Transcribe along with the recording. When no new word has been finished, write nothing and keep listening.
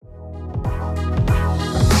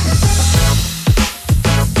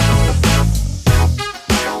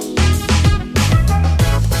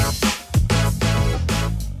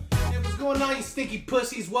Stinky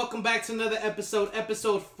pussies, welcome back to another episode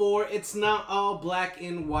 4. It's not all black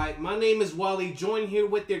and white. My name is Wally, joined here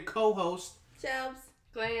with your co-host, Shelves.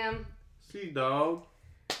 Glam. Dog.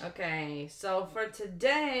 Okay, so for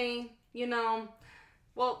today,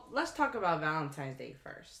 let's talk about Valentine's Day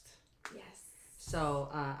first. Yes. So,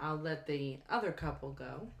 I'll let the other couple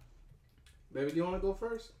go. Baby, do you want to go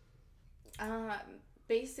first?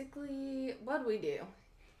 Basically, what'd we do?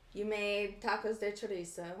 You made tacos de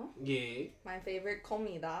chorizo. Yeah. My favorite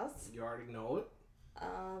comidas. You already know it.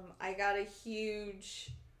 I got a huge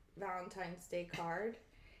Valentine's Day card.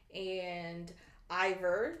 And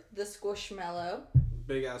Ivor, the Squishmallow.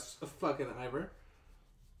 Big ass fucking Ivor.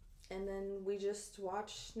 And then we just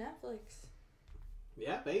watched Netflix.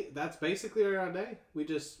 Yeah, that's basically our day. We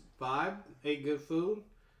just vibe, ate good food.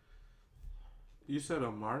 You said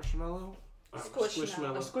a marshmallow?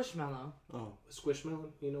 Squishmallow. A squishmallow. Oh, Squishmallow,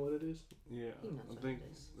 you know what it is? yeah. He knows I what think it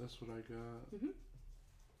is. that's what I got.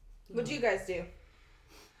 What'd you guys do?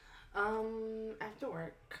 After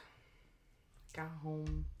work, got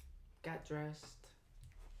home, got dressed.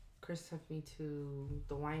 Chris took me to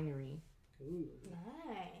the winery. Ooh.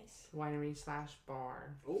 Nice. Winery /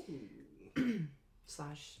 bar Oh.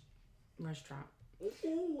 / restaurant.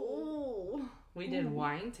 Ooh. We did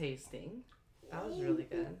wine tasting. That was really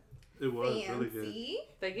good. It was really good. Fancy.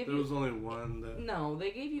 They give There you was only one that. No,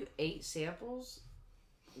 they gave you 8 samples.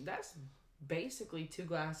 That's basically 2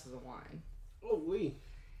 glasses of wine. Oh, we.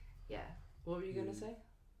 Yeah. What were you gonna say?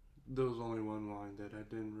 There was only one wine that I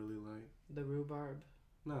didn't really like. The rhubarb.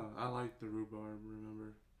 No, I liked the rhubarb.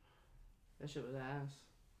 Remember? That shit was ass.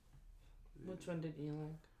 Which one did you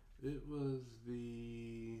like? It was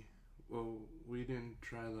the. Well, we didn't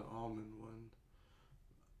try the almond one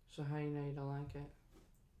So how you know you don't like it?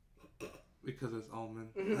 because it's almond.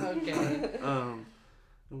 Okay. And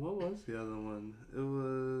what was the other one? It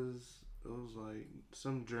was like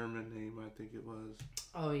some German name, I think it was.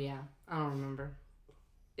 Oh yeah, I don't remember.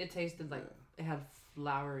 It tasted like it had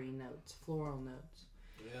flowery notes, floral notes.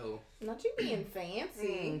 Ew. Not you being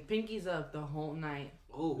fancy. Pinkies up the whole night.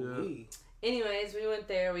 Oh, Yeah. we. Anyways, we went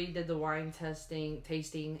there. We did the wine tasting,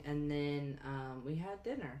 and then we had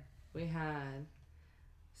dinner. We had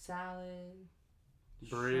salad,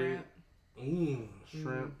 Bread, Shrimp.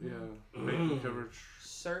 shrimp, yeah, bacon covered.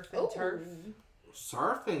 surf and turf.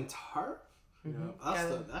 Surf and turf? Yeah,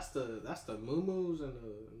 That's the moo-moos and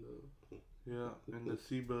the yeah, and the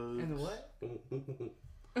sea bugs. And the what? the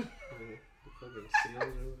fucking seals or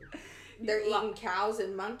whatever. They're eating cows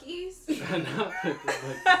and monkeys. No,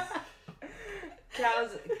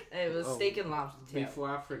 Cows. It was Oh. steak and lobster tail. before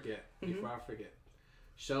I forget,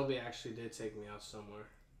 Shelby actually did take me out somewhere.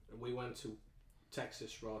 We went to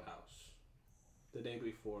Texas Roadhouse the day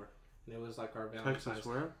before, and it was like our Valentine's. Texas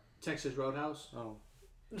where? Texas Roadhouse. Oh,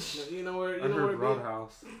 You know where? You I know heard where?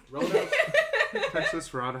 Roadhouse. Roadhouse.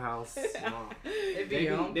 Texas Roadhouse. Wow. It'd be They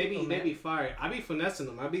your own be people, man. fire. I be finessing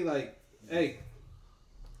them. I be like, hey,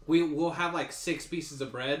 we'll have like 6 pieces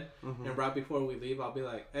of bread, and right before we leave, I'll be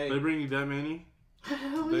like, hey, They bring you that many?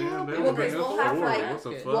 hell Damn, yeah, they baby. will bring We'll us have, 4. like- What the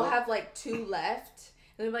We'll fuck? We'll have like 2 left.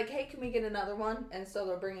 And they're like, hey, can we get another one? And so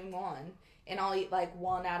they're bringing 1. And I'll eat like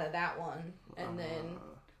 1 out of that one. And then And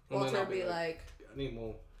Walter then I'll will be like, I need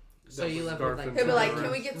more. So you left with like he'll be like, Rolls.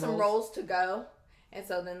 can we get some rolls to go? And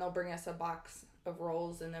so then they'll bring us a box of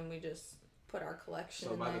rolls and then we just put our collection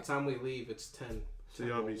So in by there. the time we leave, it's 10. So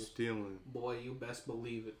y'all be rolls. stealing. Boy, you best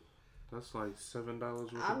believe it. That's like $7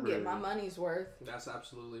 worth of I'm bread. getting my money's worth. That's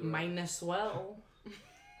absolutely right. Minus well.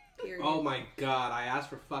 Period. Oh my god, I asked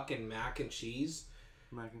for fucking mac and cheese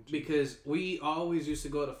Mac and cheese. because we always used to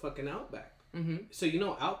go to fucking Outback. Mm-hmm. So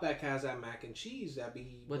Outback has that mac and cheese that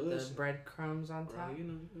be With buzz, the breadcrumbs on top. right? You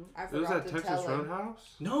know. I It was forgot at to Texas tell him.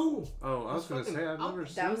 Roadhouse? No, Oh, I was It's gonna fucking say I've never Outback.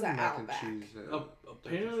 seen That was at mac Outback. and cheese.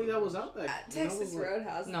 apparently that was Outback. At And I was Texas like,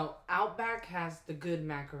 Roadhouse. No, Outback has the good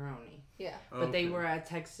macaroni. Yeah. But they were at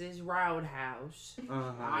Texas Roadhouse.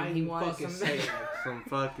 I He ain't wanted fucking some saying Some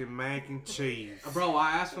fucking mac and cheese. Bro,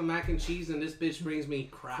 I asked for mac and cheese and this bitch brings me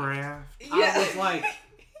crap. Kraft. I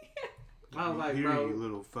was like, Here, bro. you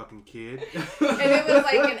little fucking kid. And it was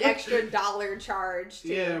like an extra $1 charge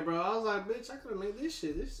too. Yeah, bro. I was like, bitch, I could have made this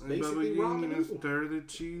shit. This is But basically you ramen ain't even noodle. stir the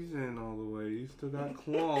cheese in all the way. You still got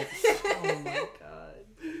clumps. Oh my god.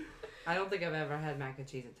 I don't think I've ever had mac and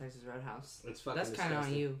cheese at Texas Roadhouse. It's fucking That's kind of on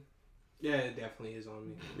disgusting. you. Yeah, it definitely is on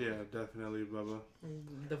me. Yeah, definitely, Bubba.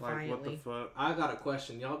 Like, Defiantly. what the fuck? I got a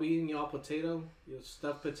question. Y'all be eating y'all potato? Your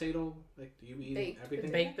stuffed potato? Like, do you be eating Baked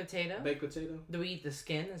everything? Baked potato? Baked potato? Do we eat the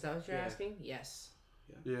skin? Is that what you're Yeah. asking? Yes.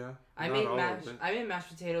 Yeah. I not made all mashed. of it. I made mashed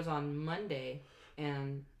potatoes on Monday,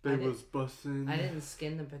 and They was busting. I didn't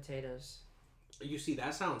skin the potatoes. You see,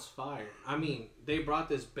 that sounds fire. I mean, they brought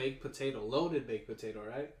this baked potato, loaded baked potato,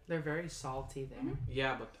 right? They're very salty there. Mm-hmm.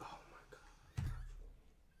 Yeah, but oh my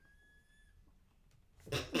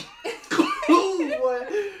god. What?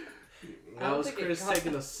 That was Chris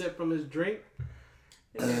taking a sip from his drink.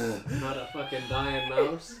 Not a fucking dying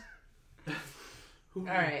mouse. All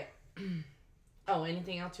right. Oh,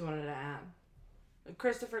 anything else you wanted to add?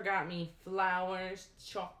 Christopher got me flowers,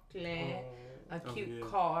 chocolate, a cute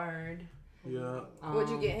card. Yeah. What'd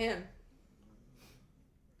you get him?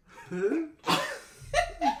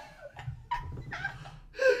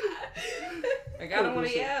 I got him what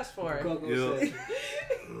he asked for. Yeah.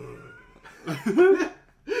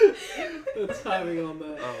 The timing on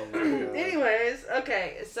that. Oh my god. Anyways,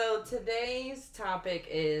 okay, so today's topic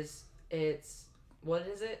is what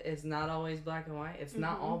is it? It's not always black and white. It's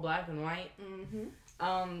not all black and white. Mm-hmm.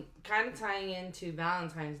 Kind of tying into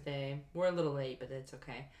Valentine's Day. We're a little late, but it's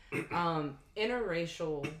okay.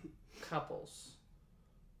 Interracial couples,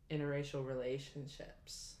 interracial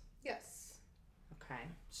relationships. Yes. Okay,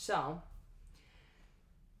 so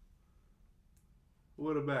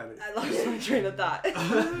What about it? I lost my train of thought.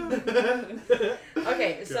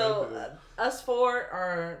 Okay, so us four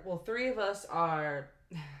are, well, three of us are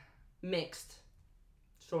mixed,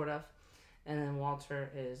 sort of. And then Walter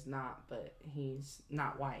is not, but he's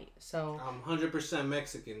not white. So I'm 100%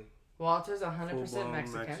 Mexican. Walter's 100% Full-blown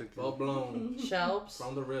Mexican. Full blown. Shelbs.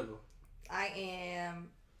 From the river. I am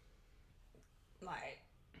like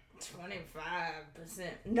 25%.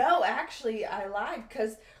 No, actually, I lied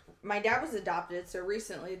because my dad was adopted, so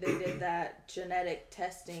recently they did that genetic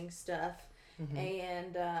testing stuff,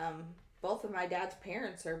 and both of my dad's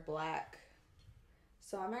parents are black,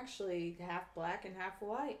 so I'm actually half black and half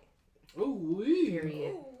white. Ooh wee.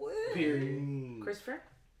 Period. Period. Christopher?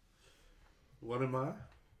 What am I?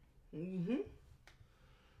 Mm-hmm.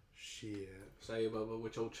 Shit. Say it, Bubba,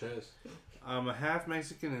 with your chest. I'm a half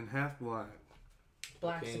Mexican and half black.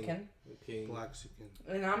 Blaxican. King. Blaxican.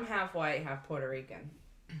 And I'm half white, half Puerto Rican.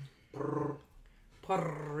 Puerto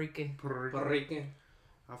Rican. Puerto Rican.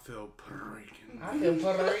 I feel Puerto Rican. I feel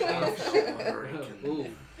Puerto Rican. Puerto Rican. Ooh.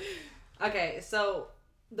 Okay, so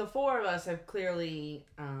the four of us have clearly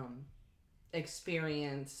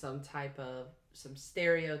experienced some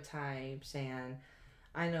stereotypes, and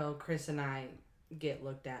I know Chris and I get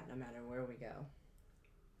looked at no matter where we go.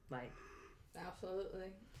 Like,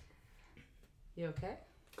 Absolutely. you okay?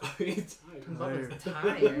 It's Bubba's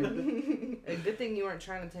tired. A good thing you weren't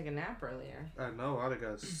trying to take a nap earlier. I know. I'd have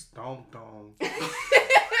got stomped on.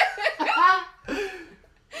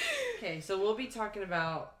 Okay, so we'll be talking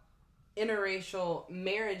about interracial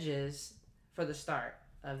marriages for the start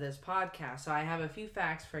of this podcast. So I have a few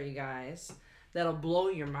facts for you guys that'll blow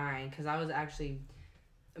your mind because I was actually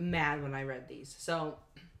mad when I read these. So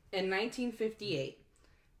in 1958,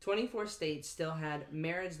 24 states still had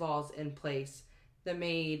marriage laws in place that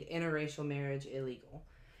made interracial marriage illegal.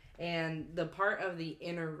 And the part of the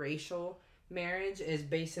interracial marriage is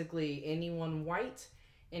basically anyone white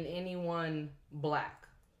and anyone black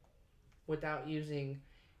without using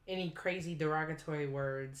any crazy derogatory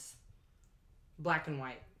words, black and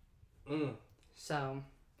white. So,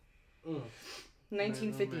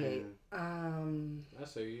 1958.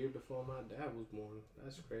 That's a year before my dad was born.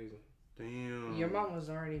 That's crazy. Damn. Your mom was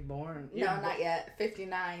already born. No, not yet.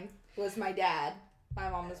 59 was my dad. My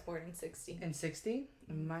mom was born in 60. In 60?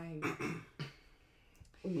 In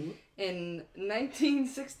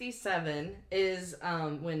 1967 is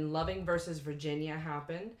when Loving versus Virginia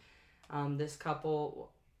happened. This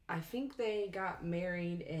couple, I think they got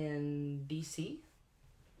married in D.C.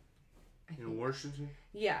 In Washington?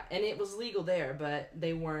 Yeah, and it was legal there, but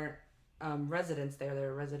they weren't residents there. They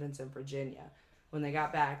were residents in Virginia. When they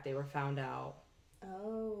got back, they were found out.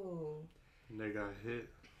 Oh. And they got hit.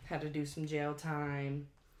 Had to do some jail time.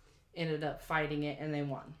 Ended up fighting it, and they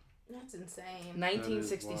won. That's insane.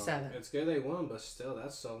 1967. It's good they won, but still,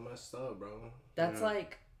 that's so messed up, bro. That's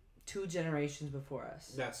like 2 generations before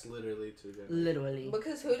us. That's literally 2 generations. Literally.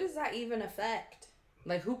 Because who does that even affect?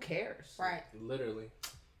 Like, who cares? Right. Literally.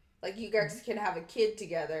 Like, you guys can have a kid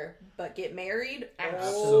together, but get married?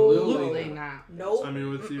 Absolutely not. Nope. I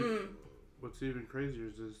mean, what's even crazier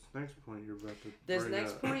is this next point you're about to This bring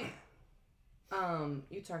next up. point,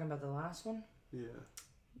 you talking about the last one? Yeah.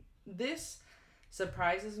 This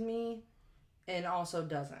surprises me and also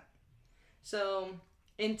doesn't. So,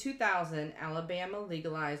 in 2000, Alabama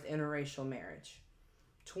legalized interracial marriage.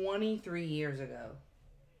 23 years ago.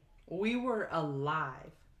 We were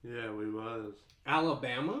alive. Yeah, we was.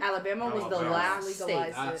 Alabama? Alabama was the Alabama. last state.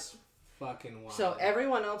 Legalized That's fucking wild. So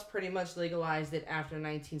everyone else pretty much legalized it after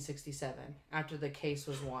 1967, after the case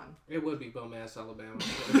was won. It would be bum ass Alabama.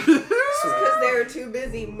 Because they were too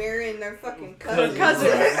busy marrying their fucking cousins.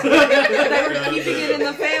 They were keeping it in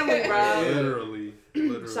the family, bro. Literally.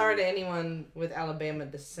 Sorry to anyone with Alabama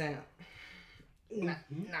descent. Not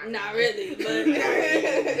really, but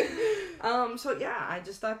So yeah, I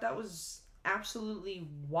just thought that was absolutely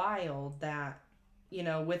wild that, you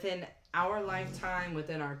know, within our lifetime,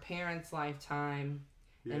 within our parents' lifetime,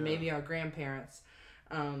 and maybe our grandparents,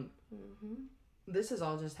 this has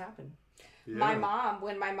all just happened. Yeah.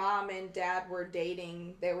 when my mom and dad were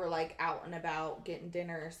dating, they were like out and about getting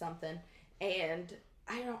dinner or something, and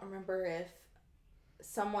I don't remember if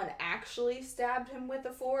someone actually stabbed him with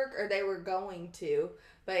a fork or they were going to,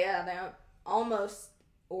 but yeah, they almost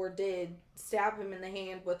or did stab him in the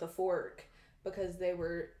hand with a fork because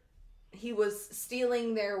he was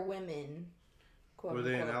stealing their women. Were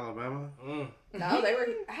they in Alabama? No, they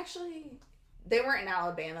weren't in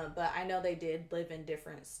Alabama, but I know they did live in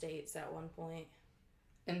different states at one point.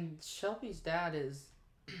 And Shelby's dad is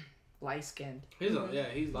light skinned. He's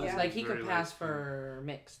light-skinned. Like he could pass for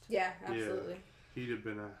mixed. Yeah, absolutely. Yeah. He'd have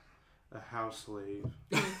been a house slave.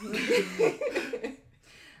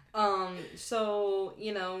 So,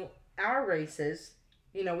 you know, our races,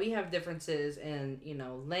 you know, we have differences in, you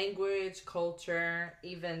know, language, culture,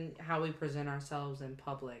 even how we present ourselves in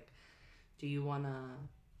public. Do you want to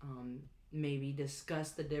maybe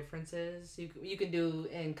discuss the differences? You can do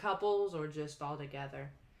in couples or just all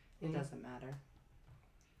together. It doesn't matter.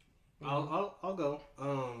 I'll go.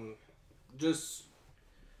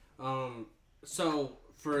 So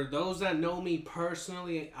for those that know me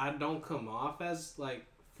personally, I don't come off as like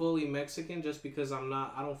fully Mexican just because I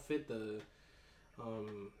don't fit the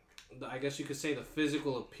I guess you could say the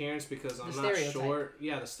physical appearance because I'm not short.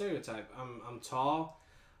 Yeah, the stereotype. I'm tall.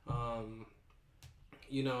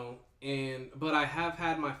 You know, but I have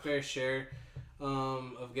had my fair share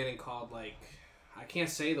of getting called, like, I can't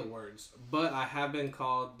say the words, but I have been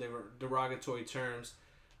called derogatory terms,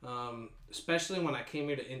 especially when I came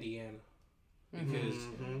here to Indiana. Because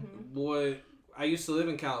I used to live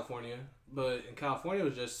in California, but in California it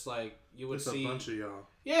was just like you would see a bunch of y'all.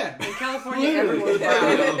 Yeah, in California, everyone's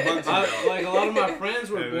brown. Like a lot of my friends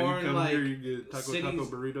were born you like here, you get taco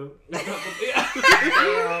burrito.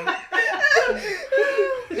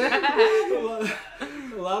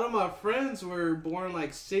 A lot of my friends were born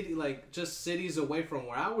like just cities away from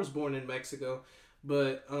where I was born in Mexico,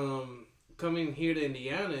 but coming here to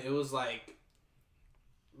Indiana, it was like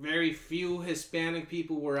very few Hispanic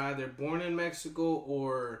people were either born in Mexico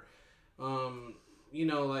or, you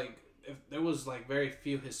know, like if there was like very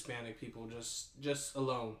few Hispanic people just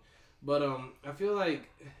alone. But I feel like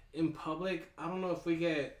in public, I don't know if we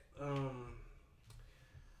get, I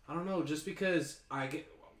don't know, just because I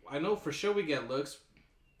know for sure we get looks.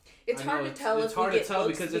 It's hard to tell if we get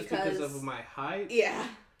looks because it's because of my height. Yeah.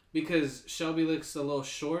 Because Shelby looks a little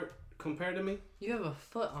short compared to me. You have a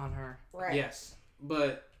foot on her. Right. Yes.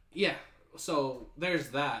 But yeah, so there's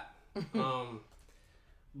that.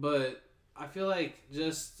 But I feel like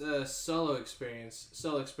just solo experience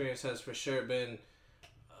has for sure been,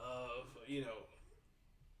 you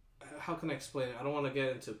know, how can I explain it? I don't want to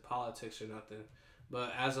get into politics or nothing,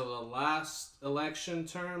 but as of the last election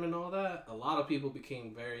term and all that, a lot of people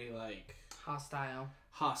became very like hostile,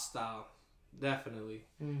 definitely.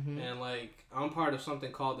 And like I'm part of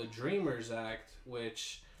something called the Dreamers Act,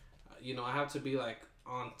 which, you know, I have to be like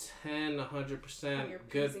on 100% on your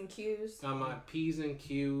good P's and Q's. On my P's and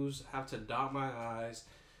Q's, have to dot my I's,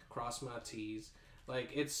 cross my T's. Like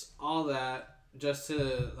it's all that just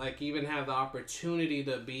to like even have the opportunity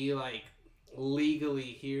to be like legally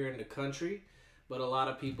here in the country. But a lot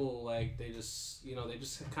of people, like, they just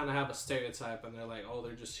kind of have a stereotype and they're like, oh,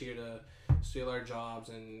 they're just here to steal our jobs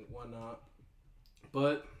and whatnot.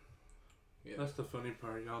 But yeah. That's the funny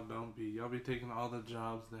part. Y'all don't be. Y'all be taking all the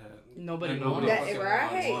jobs that nobody wants.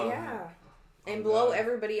 Right, yeah. And blow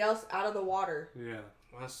everybody else out of the water. Yeah.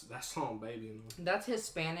 That's on baby. That's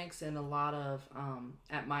Hispanics and a lot of,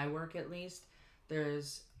 at my work at least,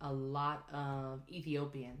 there's a lot of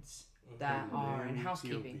Ethiopians that are in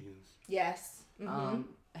housekeeping. Yes.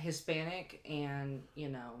 Hispanic and, you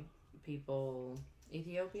know, people,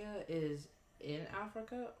 Ethiopia is in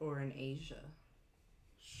Africa or in Asia?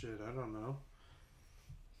 Shit, I don't know.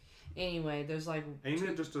 Anyway, there's like... Ain't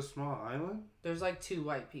it just a small island? There's like 2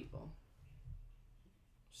 white people.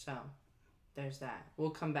 So, there's that. We'll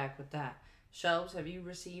come back with that. Shelves, have you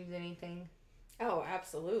received anything? Oh,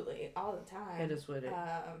 absolutely. All the time. Hit us with it.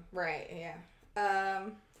 Right, yeah.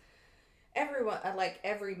 Everyone, like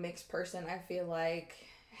every mixed person, I feel like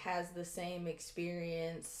has the same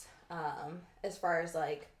experience as far as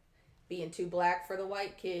like being too black for the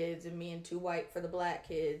white kids and being too white for the black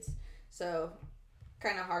kids. So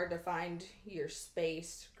kind of hard to find your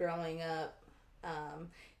space growing up.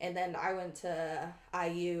 And then I went to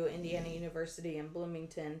IU, Indiana University in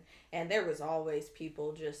Bloomington, and there was always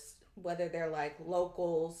people just, whether they're like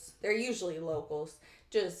locals, they're usually locals,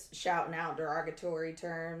 just shouting out derogatory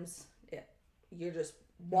terms. You're just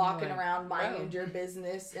walking Like, around minding bro. your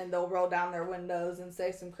business, and they'll roll down their windows and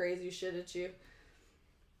say some crazy shit at you.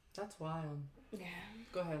 That's wild. Yeah.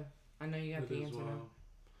 Go ahead. I know you got It the is answer now. wild.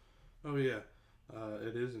 Oh yeah,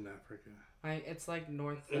 it is in Africa. It's like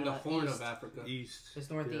north. In the Horn east. of Africa. East. It's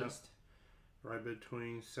northeast. Yeah, right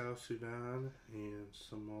between South Sudan and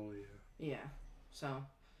Somalia. Yeah. So,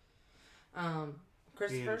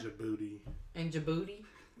 Christopher And Djibouti. and Djibouti.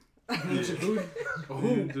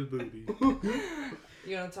 And Djibouti.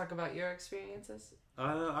 You want to talk about your experiences?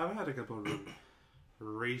 I've had a couple of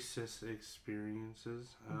racist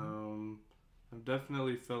experiences. I've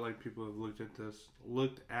definitely felt like people have looked at us,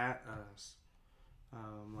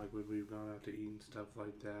 like when we've gone out to eat and stuff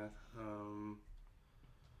like that.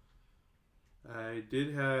 I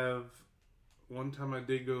did have one time I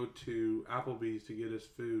did go to Applebee's to get us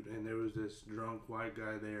food, and there was this drunk white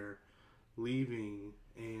guy there leaving,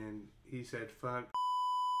 and he said "fuck,"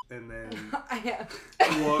 and then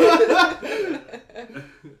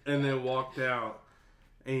and then walked out,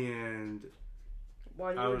 and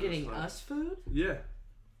While you I were was getting just like- us food? yeah,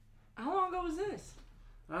 How long ago was this?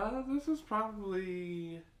 this was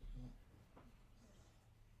probably,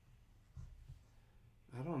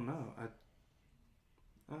 I don't know,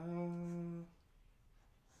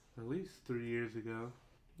 at least 3 years ago.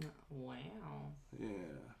 Wow. Yeah,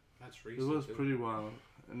 That's it recent. was too. pretty wild.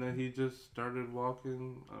 And then he just started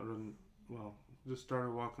walking, just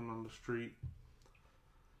started walking on the street.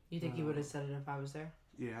 You think you would have said it if I was there?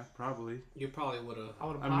 Yeah, probably. You probably would have. I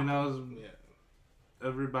would have. I mean, I was Yeah.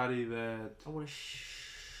 everybody that I would have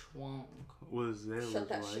swung. was there Shut was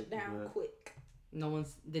that white, shit down but- quick. No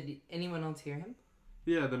one's. Did anyone else hear him?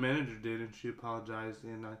 Yeah, the manager did, and she apologized,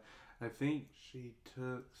 and I think she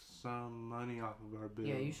took some money off of our bill.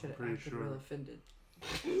 Yeah, you should I'm have pretty acted sure. real offended.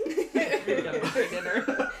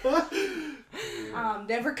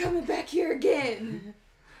 Never coming back here again.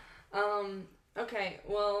 Okay,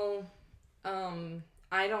 well,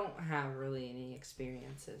 I don't have really any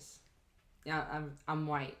experiences. Yeah, I'm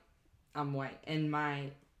white. I'm white. And my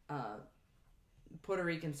Puerto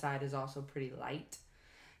Rican side is also pretty light.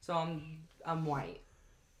 So I'm white.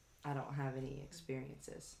 I don't have any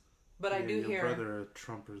experiences. But I Yeah, do your hear brother a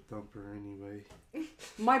trumper thumper anyway.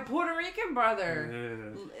 my Puerto Rican brother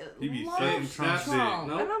Yeah. He be loves sucking Trump dick. Trump.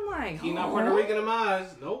 Nope. And I'm like, He not Puerto Rican in my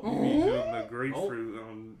eyes. Nope. He be doing the grapefruit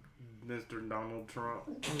on Mr. Donald Trump.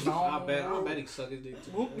 I bet he suck his dick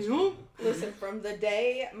too. Listen, from the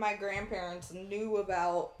day my grandparents knew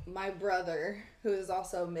about my brother, who is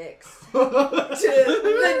also mixed, to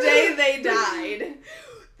the day they died,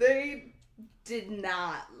 they did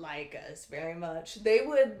not like us very much. They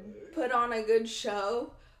would put on a good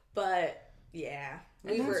show, but yeah,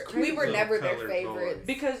 And we that's were crazy. never their Colored favorites.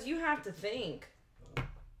 Because you have to think,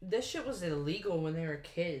 this shit was illegal when they were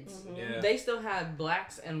kids. Mhm. Yeah. They still had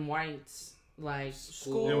blacks and whites, like,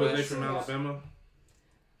 school. Yeah, was they Buses. from Alabama?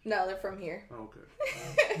 No, they're from here. Oh,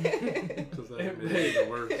 okay. Because that made it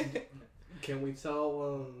worse. Can we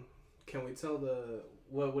tell? Can we tell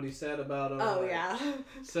what he said about? Oh yeah.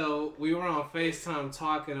 So we were on FaceTime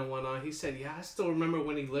talking and whatnot. He said, "Yeah, I still remember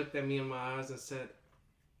when he looked at me in my eyes and said,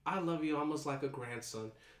 I love you almost like a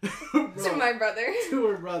grandson." To my brother. To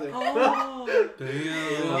her brother. Oh,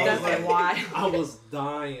 Damn. I that's was like, why. I was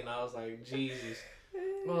dying. I was like, Jesus.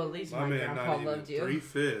 Well, at least My my man grandpa not even loved you.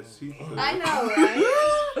 3/5. He I know,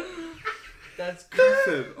 right? That's He good.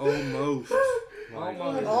 said almost. Like,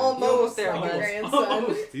 Almost. Almost there, like a bud.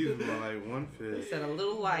 grandson. He's more like He 1/5. said a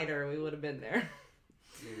little lighter, we would have been there.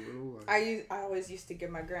 I always used to give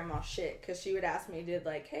my grandma shit because she would ask me,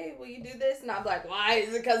 hey, will you do this? And I'm like, why?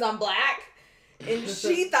 Is it because I'm black? And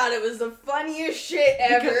she thought it was the funniest shit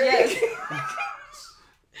ever. Because, yes.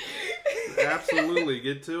 Absolutely,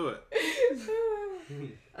 get to it.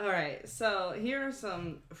 All right, so here are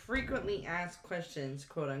some frequently asked questions,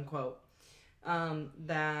 quote unquote,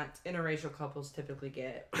 that interracial couples typically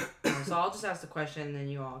get. So I'll just ask the question, and then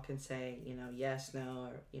you all can say, yes, no,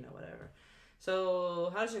 or whatever.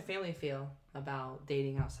 So, how does your family feel about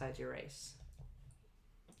dating outside your race?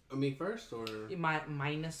 Me first, or You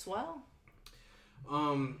mine as well.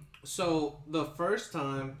 So the first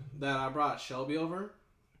time that I brought Shelby over,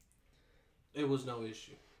 it was no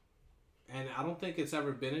issue. And I don't think it's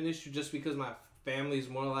ever been an issue just because my family's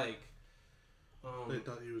more like. They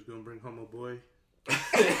thought he was gonna bring home a boy.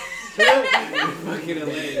 Fucking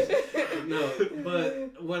hilarious. No,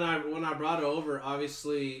 but when I brought her over,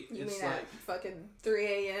 obviously You it's mean like at fucking 3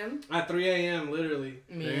 a.m.? at 3 a.m. literally.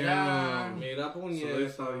 Damn. Made up on So you. they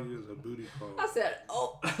thought you was a booty call. I said,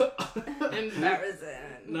 oh, embarrassing.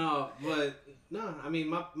 No, but no, I mean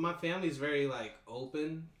my family's very like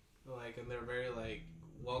open, like, and they're very like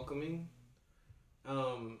welcoming.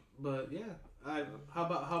 But yeah, how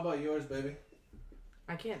about yours, baby?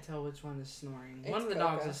 I can't tell which one is snoring. It's One of the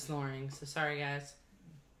Coco. dogs is snoring, so sorry guys.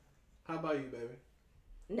 How about you, baby?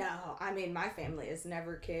 No, I mean, my family has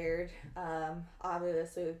never cared.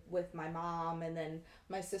 Obviously, with my mom, and then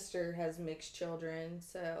my sister has mixed children.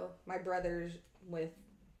 So my brother's with,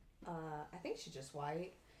 I think she's just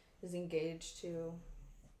white, is engaged to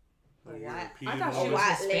a Like white. I European thought she woman. was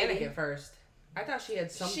White Hispanic lady. at first. I thought she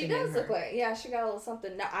had something She does in look her. like, yeah, she got a little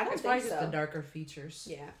something. No, I don't It's think probably so. just the darker features.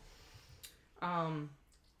 Yeah.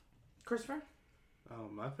 Christopher? Oh,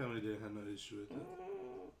 my family didn't have no issue with it.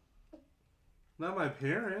 Not my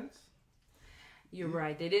parents. You're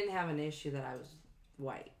right. They didn't have an issue that I was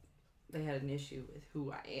white. They had an issue with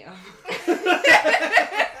who I am.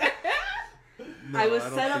 No, I was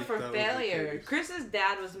don't set up think for that was the failure. case. Chris's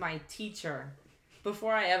dad was my teacher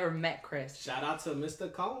before I ever met Chris. Shout out to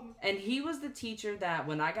Mr. Coleman. And he was the teacher that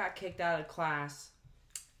when I got kicked out of class,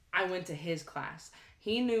 I went to his class.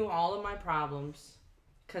 He knew all of my problems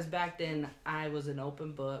because back then I was an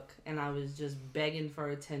open book and I was just begging for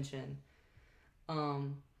attention.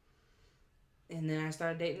 And then I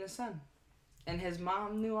started dating his son. And his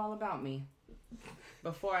mom knew all about me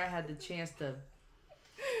before I had the chance to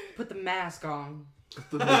put the mask on.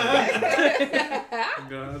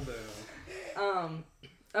 Goddamn.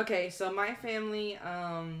 Okay, so my family,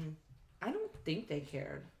 I don't think they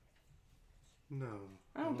cared. No.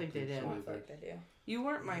 I don't think they did. I so don't feel either. like they do. You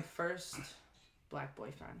weren't my first black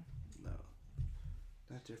boyfriend. No.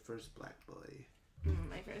 Not your first black boy.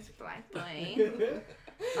 My first black boy.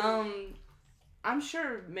 I'm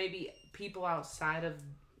sure maybe people outside of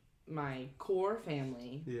my core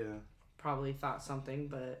family Yeah. probably thought something,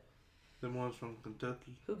 but Them ones from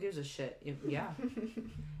Kentucky. who gives a shit? Yeah.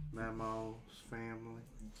 Mama's family.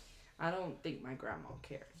 I don't think my grandma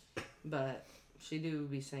cared, but she do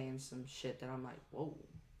be saying some shit that I'm like, whoa,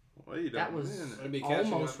 Wait that a was minute. I'd be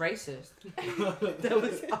catching almost up. racist. That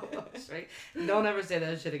was almost right. Don't ever say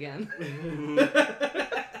that shit again.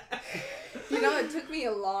 You know, it took me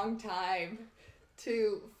a long time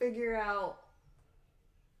to figure out,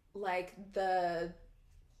 like, I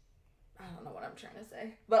don't know what I'm trying to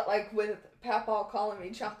say, but like with Papa calling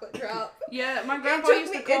me chocolate drop. Yeah, my It grandpa took,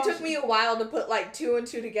 used me, to call. it took me a while to put like 2 and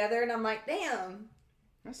 2 together, and I'm like, damn,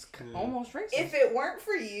 That's Yeah. almost racist. if it weren't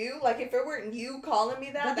for you, like if it weren't you calling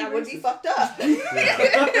me that, That'd be that would be racist. fucked up.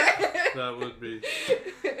 That would be.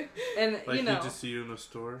 and Like you know, you just see you in the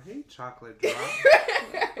store. Hey, chocolate drop.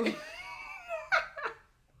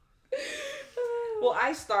 well,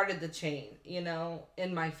 I started the chain, you know,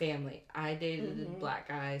 in my family. I dated Mhm. black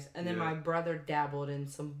guys, and then Yeah. my brother dabbled in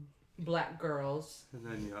some black girls. And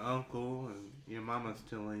then your uncle and your mama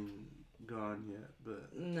still ain't gone yet,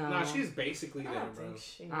 but No, Nah, she's basically I there, don't bro. think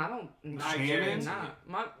she. I don't. I Shannon, guarantee not.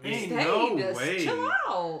 My, Ain't stay, no just way. chill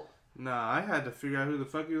out. nah, I had to figure out who the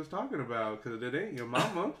fuck he was talking about because it ain't your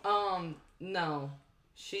mama. No,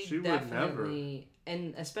 she She would definitely,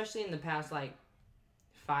 and especially in the past like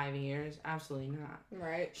 5 years, absolutely not.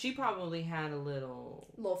 Right. She probably had a little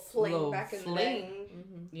Little fling Little back in the fling. day.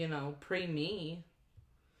 Mhm. you know, pre me.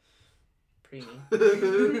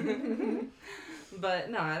 But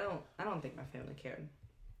no, I don't think my family cared.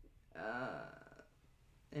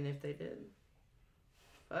 And if they did,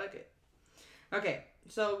 fuck it. Okay,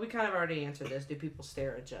 so we kind of already answered this. Do people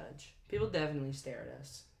stare or judge? People definitely stare at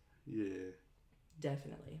us. Yeah.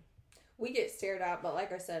 Definitely. We get stared at, but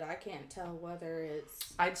like I said, I can't tell whether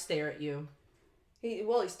it's I'd stare at you.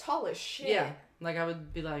 he's tall as shit. Yeah. Like I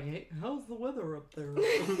would be like, hey, how's the weather up there?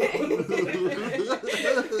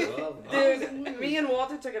 Dude, me and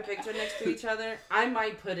Walter took a picture next to each other. I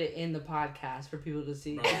might put it in the podcast for people to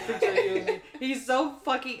see. Bro. Picture of you and me. He's so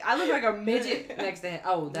fucking. I look like a midget next to him.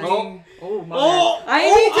 Oh, that's. Oh. Oh my. Oh. God. I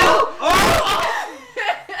need to.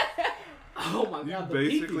 Oh my You god, the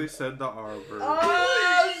basically pee-pee. said the R word. Oh,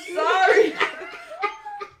 I'm sorry.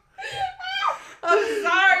 I'm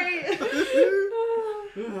sorry.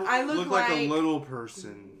 I look like a little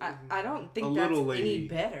person. I don't think A that's little any lady.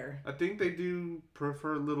 better. I think they do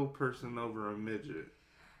prefer little person over a midget.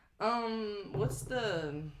 What's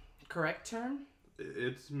the correct term?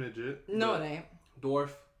 It's midget. No, but it ain't. Dwarf.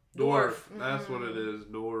 Dwarf. That's what it is.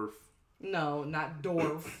 Dwarf. No, not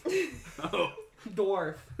dwarf. Oh.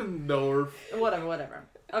 Dwarf. North. Whatever.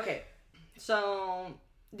 Okay. So,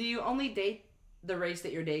 do you only date the race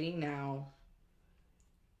that you're dating now?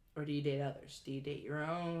 Or do you date others? Do you date your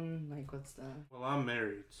own? Like, what's the... Well, I'm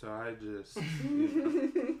married, so I just...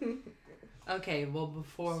 Okay, well,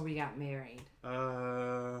 before we got married.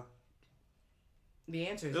 The The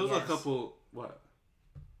answer is There was yes. a couple... What?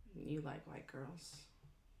 You like white girls.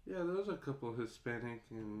 Yeah, there was a couple Hispanic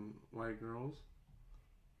and white girls.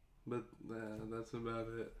 But that's about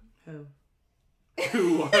it. Who?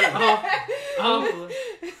 Who what? Oh,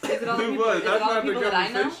 Is it all the Who people, what? is it That's all the not the people that I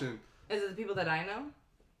know? conversation. Is it the people that I know?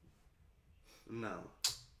 No.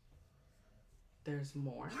 There's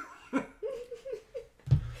more.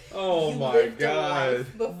 Oh You my lived a god.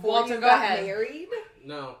 life before Walter, you go got ahead. married?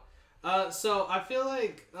 no. So I feel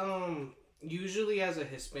like usually as a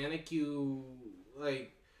Hispanic you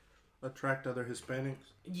like Attract other Hispanics?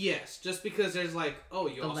 yes, just because there's like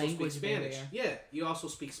you The also speak language Spanish. barrier. Yeah, you also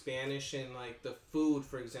speak Spanish and like the food,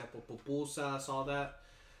 for example, pupusas, all that.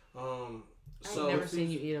 So I've never seen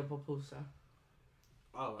you eat a pupusa.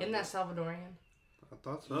 Oh, Isn't that Salvadorian? I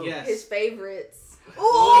thought so. Yes. His favorites.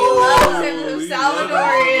 Oh, He loves him he some loves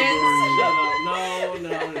Salvadorians.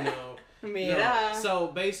 Shut up. No. Mira. No. So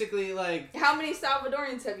basically, like How many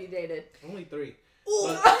Salvadorians have you dated? only 3,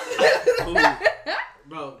 Ooh.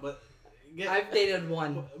 bro. But I've dated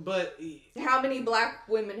one. But How many black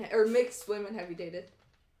women or mixed women have you dated?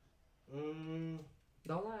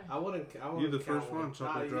 Don't lie. I wouldn't. You're the count first one, so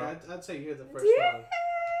Nah, I'll yeah, drop. I'd say you're the first Yeah. one.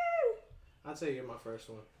 I'd say you're my first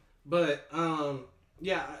one. But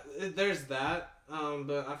yeah, there's that.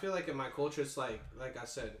 But I feel like in my culture, it's like I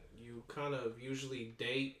said, you kind of usually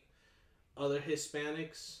date other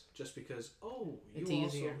Hispanics just because It's you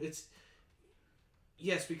easier. it's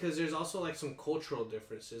yes, because there's also like some cultural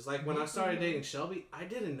differences. Like when I started dating Shelby, I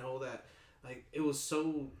didn't know that like it was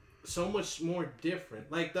so much more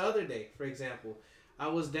different. Like the other day, for example, I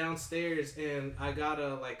was downstairs and I got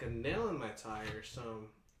a nail in my tire or some.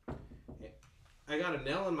 I got a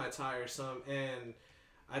nail in my tire or some, and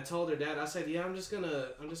I told her dad. I said, "Yeah, I'm just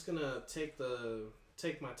gonna take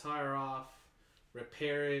my tire off,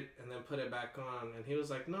 repair it, and then put it back on." And he was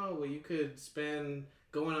like, "No, well, you could spend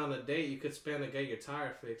going on a date. You could spend to get your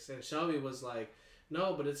tire fixed." And Shelby was like,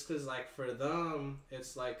 "No, but it's because like for them,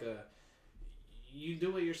 it's like you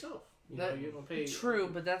do it yourself. You know, you don't pay." True,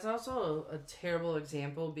 but that's also a terrible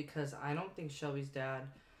example because I don't think Shelby's dad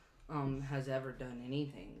has ever done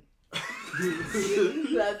anything.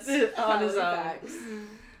 That's On his probably own. facts.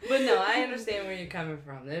 But no, I understand where you're coming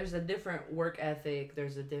from. There's a different work ethic.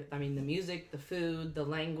 There's the music, the food, the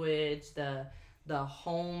language, the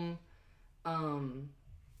home,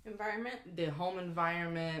 Environment. the home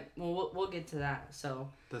environment. Well, we'll get to that. So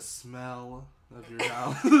The smell of your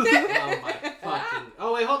house. Oh my fucking!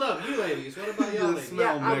 Oh wait, hold up, you ladies. What about y'all The ladies?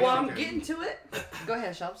 smell yeah, well, I'm Mexican. getting to it. Go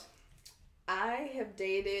ahead, Shelbs. I have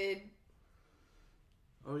dated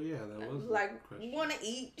Oh yeah, that was a like question. one of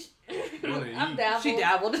each. One of I've each. dabbled. She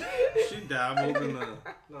dabbled. She dabbled in the.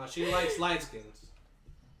 No, she likes light skins.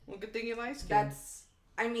 Well, good thing you like skin.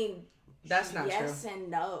 That's not yes true. and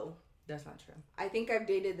no. That's not true. I think I've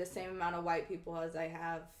dated the same amount of white people as I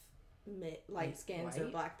have light skins or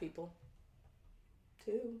White? black people.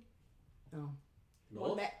 2. No.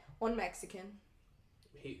 Both? One Mexican.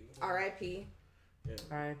 R.I.P. Yeah.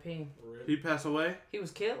 R.I.P. Rip. He passed away. He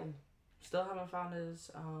was killed. Still haven't found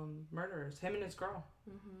his murderers. Him and his girl.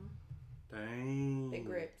 Dang. Big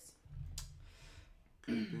rips.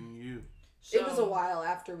 Good thing you. It was a while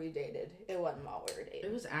after we dated. It wasn't while we were dating.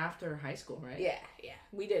 It was after high school, right? Yeah.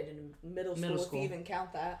 We did in middle school, Middle school. if you even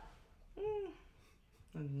count that.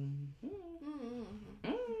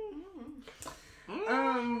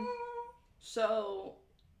 So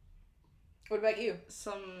What about you?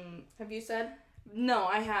 some Have you said? no,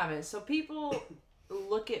 I haven't. So people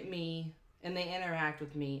look at me and they interact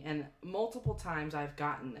with me, and multiple times I've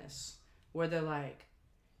gotten this where they're like,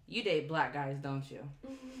 "You date black guys, don't you?"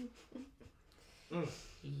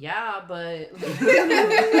 Yeah, but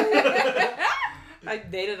I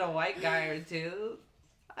dated a white guy or two.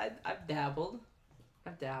 I've dabbled. I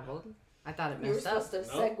thought it You were messed up. supposed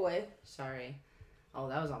to No. segue. Sorry. Oh,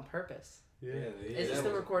 that was on purpose. Yeah. Is it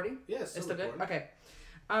still recording? Yes. It's still good? Okay.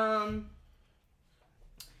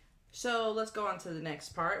 So let's go on to the next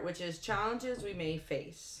part, which is challenges we may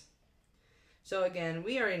face. So again,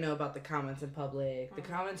 we already know about the comments in public. The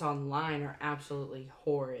comments online are absolutely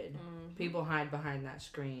horrid. People hide behind that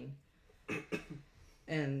screen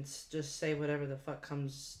and just say whatever the fuck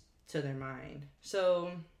comes to their mind.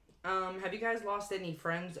 So, have you guys lost any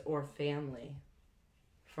friends or family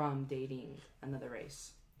from dating another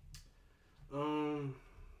race? No.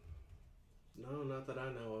 not that I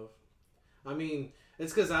know of. I mean,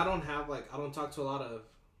 it's because I don't talk to a lot of,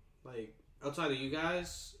 like, outside of you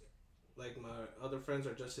guys, like, my other friends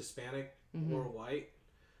are just Hispanic or white.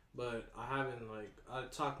 But I haven't, like, I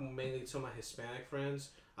talk mainly to my Hispanic friends.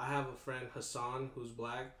 I have a friend, Hassan, who's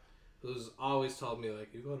black, who's always told me,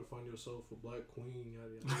 like, you gotta find yourself a black queen,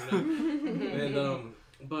 yada, yada, you know? And,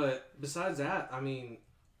 but besides that, I mean,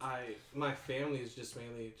 my family is just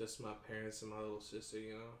mainly just my parents and my little sister,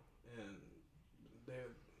 you know? And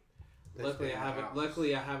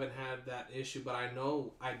luckily I haven't had that issue, but I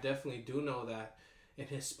definitely do know that in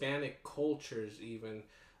Hispanic cultures even,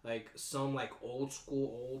 like, some, like, old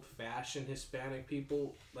school, old-fashioned Hispanic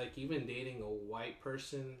people, like, even dating a white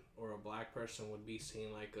person or a black person would be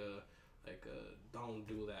seen like a don't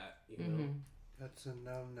do that, you know? That's a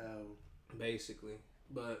no-no. Basically.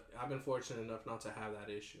 But I've been fortunate enough not to have that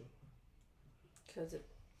issue. Because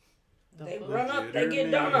they run up, they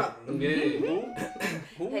get done up. Yeah.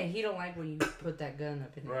 Hey, he don't like when you put that gun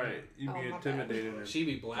up in there. Right. You be intimidating her. She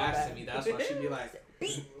be blasting me. That's why she be like,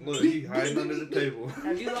 look, he hiding under the table.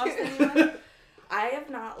 Have you lost anyone? I have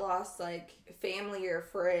not lost, like, family or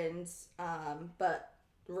friends, but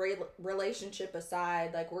relationship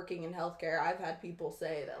aside, like, working in healthcare, I've had people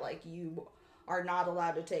say that, like, you are not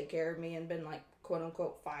allowed to take care of me and been, like,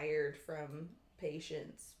 quote-unquote fired from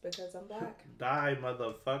patients because I'm black. Die,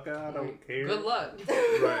 motherfucker. I don't care. Good luck.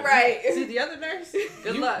 Right. See the other nurse?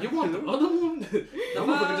 Good luck. You want the other one? The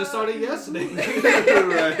motherfucker just started yesterday.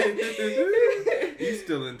 Right. He's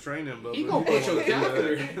still in training, but You gonna put your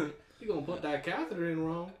catheter. You gonna put that catheter in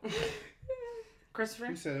wrong. Christopher?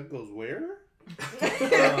 He said it goes where?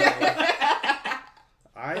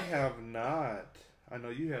 I have not. I know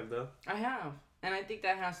you have, though. I have. And I think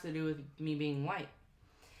that has to do with me being white.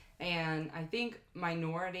 And I think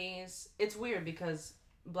minorities, it's weird because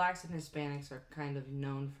blacks and Hispanics are kind of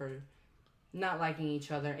known for not liking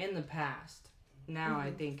each other in the past. Now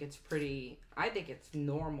I think it's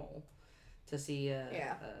normal to see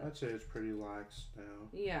I'd say it's pretty lax now.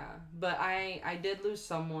 Yeah, but I did lose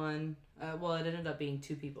someone, well, it ended up being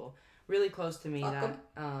two people really close to me that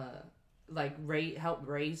helped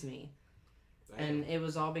raise me. Damn. And it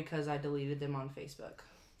was all because I deleted them on Facebook.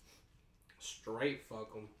 Straight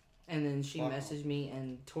fuck them. And then she messaged me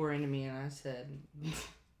and tore into me, and I said,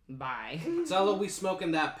 bye. Tell her we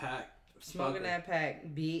smoking that pack. Smoking that pack,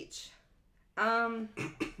 bitch.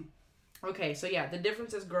 Okay, so yeah, the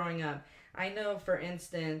differences growing up. I know, for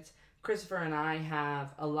instance, Christopher and I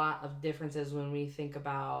have a lot of differences when we think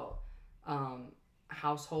about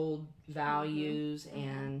household values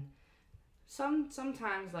and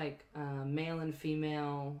sometimes like male and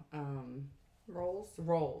female Roles.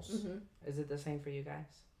 roles. Is it the same for you guys?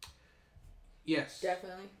 Yes.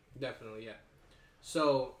 Definitely, yeah.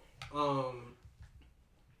 So,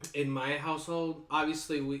 in my household,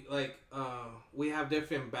 obviously we have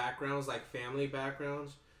different backgrounds, like family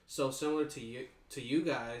backgrounds. So similar to you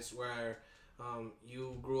guys, where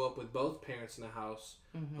you grew up with both parents in the house,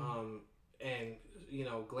 and you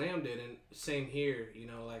know Glam did, and same here. You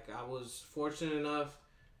know, like I was fortunate enough,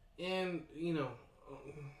 and you know,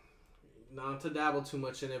 not to dabble too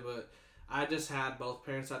much in it, but I just had both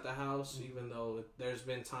parents at the house, even though there's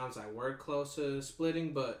been times I were close to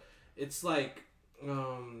splitting. But it's like,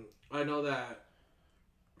 I know that,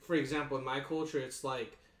 for example, in my culture, it's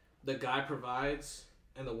like the guy provides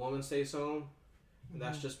and the woman stays home. And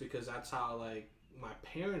that's just because that's how, like, my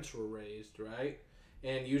parents were raised, right?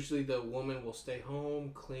 And usually the woman will stay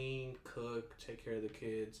home, clean, cook, take care of the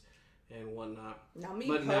kids, and whatnot. Now me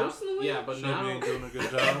but personally? Now, yeah, but So now... you ain't doing a good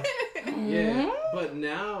job? Yeah, but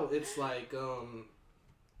now it's like,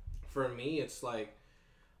 for me, it's like,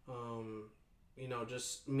 you know,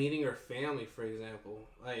 just meeting her family, for example.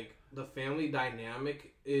 Like, the family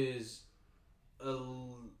dynamic is,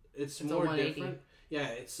 it's more different. Yeah,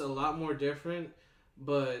 it's a lot more different,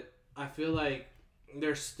 but I feel like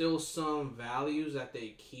there's still some values that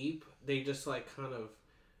they keep. They just, like, kind of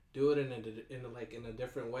do it in a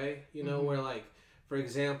different way, you know, where, like, for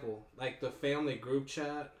example, like the family group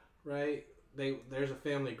chat, right? There's a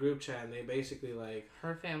family group chat, and they basically, like,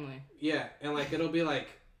 Her family. Yeah, and like it'll be like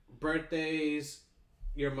birthdays.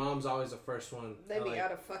 Your mom's always the first one. They be like,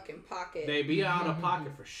 out of fucking pocket. They be out of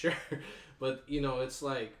pocket for sure, but you know it's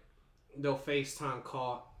like they'll FaceTime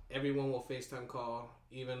call. Everyone will FaceTime call,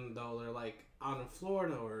 even though they're like out in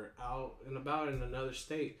Florida or out and about in another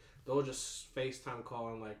state. They'll just FaceTime call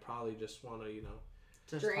and like probably just want to, you know,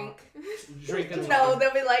 Just drink. Drink and No, talk.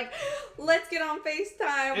 they'll be like, let's get on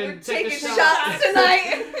FaceTime. And We're take a taking shot." shots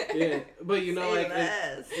tonight. Yeah, but you know, Say like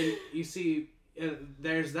less. and you see, and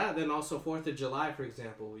there's that. Then also 4th of July, for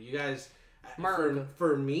example, you guys.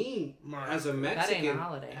 For me, as a Mexican, that ain't a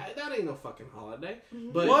holiday. That ain't no fucking holiday.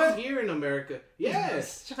 But What? here in America,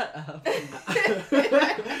 yes. Shut up.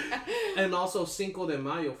 And also Cinco de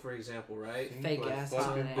Mayo, for example, right? Fake Like ass fucking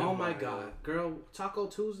holiday. Oh my god, girl, Taco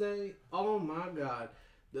Tuesday. Oh my god,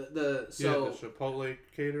 the Yeah, so the Chipotle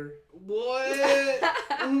cater. what?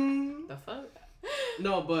 Mm. The fuck?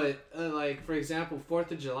 No, but like for example,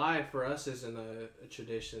 4th of July for us isn't a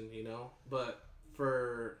tradition, you know. But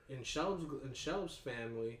for in Shelb's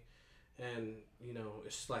family, and you know,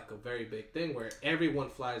 it's like a very big thing where everyone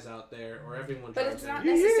flies out there or everyone. But drives it's in. not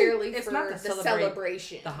necessarily It's for not to the celebrate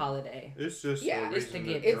celebration. The holiday. It's just Yeah. a It's to reason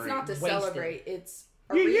get- It's drink. not to Wasted. celebrate. It's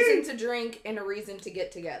a Yeah, reason yeah. to drink and a reason to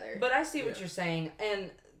get together. But I see what Yeah. you're saying,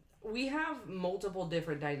 and we have multiple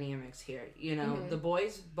different dynamics here. You know, Mhm. the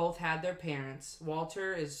boys both had their parents.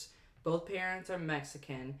 Walter is both parents are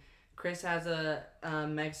Mexican. Chris has a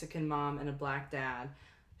Mexican mom and a black dad.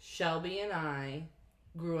 Shelby and I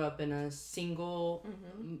grew up in a single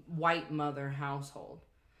white mother household.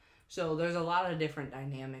 So there's a lot of different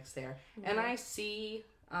dynamics there. And I see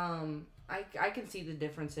I can see the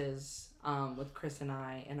differences with Chris and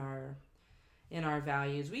I in our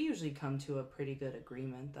values. We usually come to a pretty good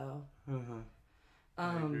agreement though.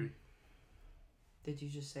 I agree. Did you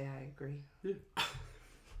just say I agree? Yeah.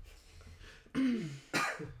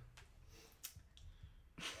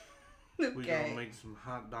 We gonna make some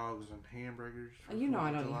hot dogs and hamburgers. for You know I 4th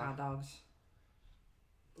of don't eat July. hot dogs.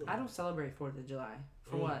 I don't celebrate 4th of July.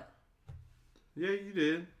 For Mm. what? Yeah, you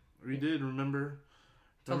did. We did. Remember?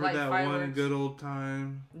 To Remember light that one fireworks. good old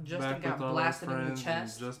time? Justin back got with all blasted our in the friends,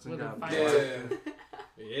 chest and Justin with a got firework. blasted.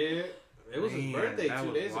 Yeah, it was his Man, birthday that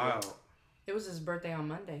 2 was days wild. ago. It was his birthday on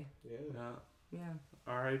Monday. Yeah. Yeah. Yeah.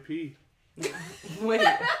 R.I.P. Wait.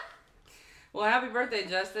 Well, happy birthday,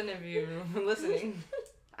 Justin, if you're listening.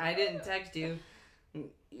 I didn't text you. You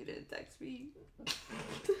didn't text me.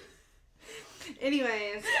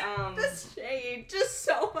 Anyways, the shade, just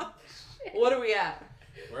so much shade. what are we at?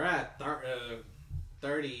 We're at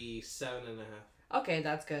 37 and a half. Okay,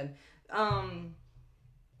 that's good.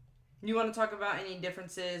 You want to talk about any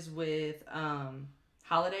differences with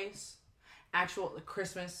holidays? Actual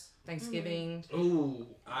Christmas, Thanksgiving. Ooh,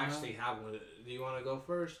 I actually have one. Do you want to go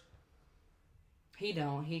first? He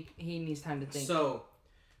don't. He needs time to think. So,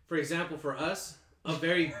 for example, for us, a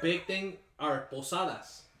very big thing are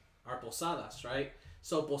posadas. Right?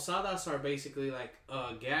 So posadas are basically like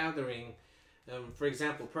a gathering. For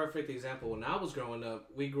example, perfect example, when I was growing up,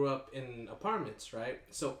 we grew up in apartments, right?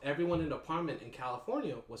 So everyone in the apartment in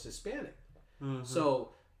California was Hispanic. Mhm.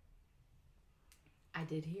 So I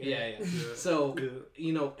did hear. yeah. Yeah. So Yeah.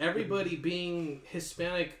 you know, everybody being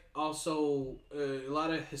Hispanic, also a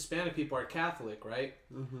lot of Hispanic people are Catholic, right?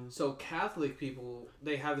 Mm-hmm. So Catholic people,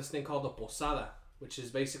 they have this thing called a posada, which is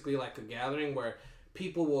basically like a gathering where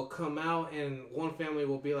people will come out and one family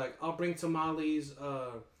will be like, "I'll bring tamales."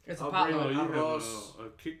 It's a I'll potluck. bring Oh, you have arroz. a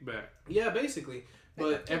kickback. Yeah, basically.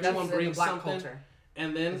 But That's everyone in the brings black something, culture.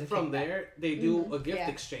 and then It's a from kickback. there they do a gift Yeah.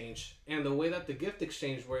 exchange. And the way that the gift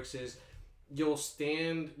exchange works is, you'll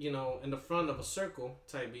stand, you know, in the front of a circle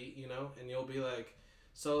type beat, you know, and you'll be like,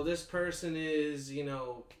 so this person is, you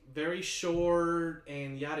know, very short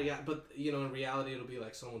and yada yada, but you know, in reality it'll be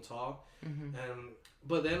like someone tall.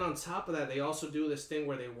 But then on top of that, they also do this thing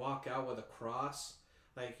where they walk out with a cross.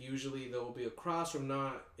 Like usually there will be a cross, or if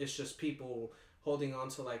not, it's just people holding on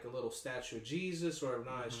to like a little statue of Jesus, or if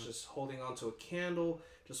not, it's just holding on to a candle,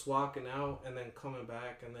 just walking out and then coming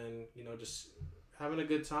back, and then, you know, just having a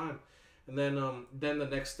good time. And then the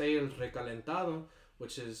next day is recalentado,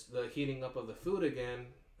 which is the heating up of the food again.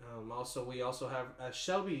 We also have, as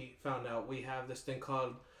Shelby found out, we have this thing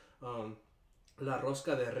called La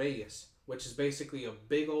Rosca de Reyes, which is basically a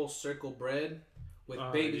big old circle bread with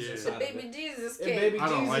babies yeah. inside The of baby it. Jesus And cake. baby I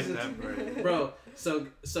don't like Jesus that bread. Bro,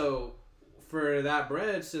 so for that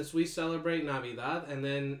bread, since we celebrate Navidad and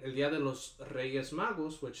then El Día de los Reyes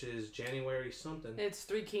Magos, which is January something. It's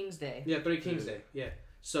Three Kings Day. Yeah, Three Kings Day. Yeah.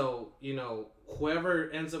 So, you know,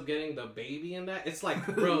 whoever ends up getting the baby in that, it's like,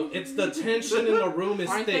 bro, it's the tension in the room is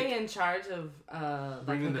Aren't thick. they in charge of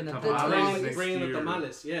Bringing like the hooking up tamales drums? Bringing the year.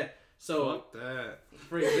 tamales, yeah. So, Fuck that.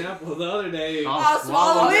 for example, the other day, I'll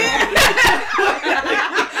swallow it.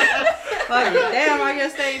 Like, damn, I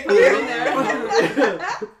guess they put it in there.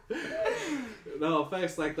 no,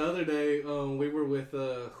 facts. Like the other day, we were with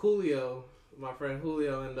Julio, my friend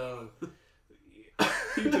Julio, and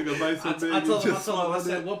He took a bite I of baby. told him, I swallowed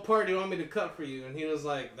said, it. what part do you want me to cut for you? And he was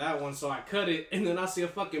like, that one. So I cut it, and then I see a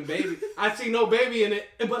fucking baby. I see no baby in it,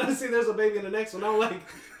 but I see there's a baby in the next one. I'm like,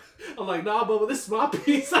 I'm like, nah, Bubba, this is my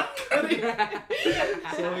piece. I'm cutting.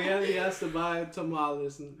 So he has to buy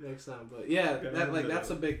tamales next time. But yeah, that's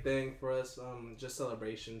a big thing for us. Just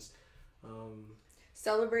celebrations.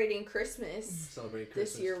 Celebrating Christmas.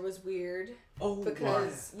 This year was weird.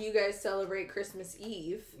 Because you guys celebrate Christmas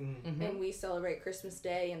Eve, and we celebrate Christmas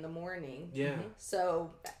Day in the morning. Yeah.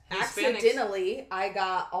 So accidentally, I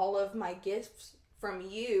got all of my gifts from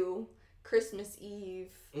you Christmas Eve,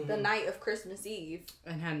 the night of Christmas Eve,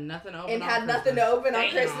 and had nothing open. On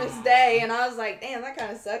Christmas Day, and I was like, damn, that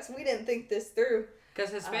kind of sucks. We didn't think this through.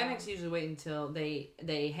 Because Hispanics usually wait until they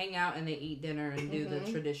hang out and they eat dinner and do the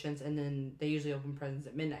traditions, and then they usually open presents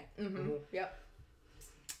at midnight. Yep.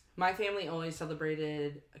 My family always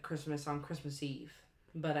celebrated Christmas on Christmas Eve,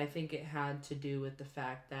 but I think it had to do with the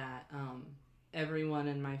fact that everyone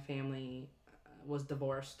in my family was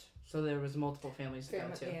divorced, so there was multiple families to go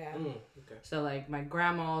to. Yeah. Okay. So like my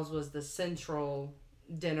grandma's was the central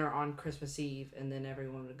dinner on Christmas Eve, and then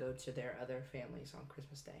everyone would go to their other families on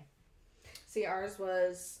Christmas Day. See, ours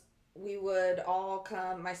was, we would all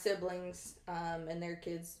come, my siblings and their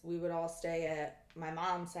kids, we would all stay at my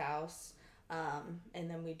mom's house. And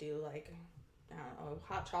then we do like, I don't know,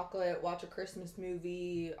 hot chocolate, watch a Christmas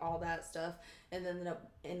movie, all that stuff. And then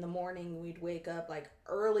in the morning, we'd wake up like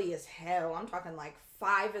early as hell. I'm talking like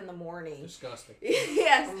 5 a.m. Disgusting.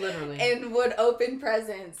 Yes. Literally. And would open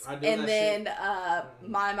presents. I do and that then shit.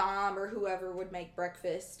 My mom or whoever would make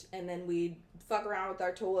breakfast. And then we'd fuck around with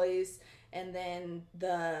our toys. And then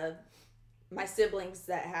my siblings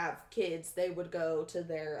that have kids, they would go to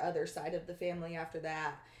their other side of the family after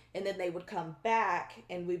that. And then they would come back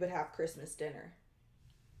and we would have Christmas dinner.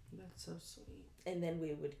 That's so sweet. And then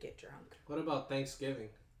we would get drunk. What about Thanksgiving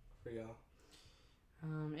for y'all?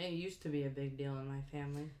 It used to be a big deal in my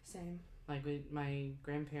family. Same. Like my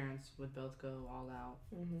grandparents would both go all out,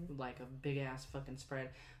 like a big ass fucking spread.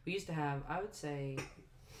 We used to have, I would say,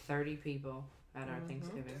 30 people at our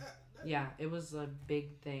Thanksgiving. Yeah, it was a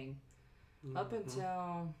big thing. Up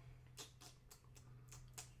until,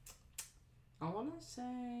 I want to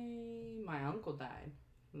say my uncle died.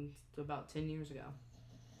 It's about 10 years ago.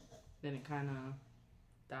 Then it kind of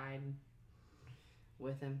died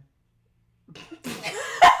with him.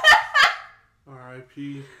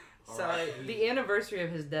 R.I.P. So the anniversary of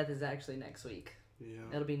his death is actually next week. Yeah.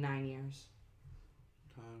 It'll be 9 years.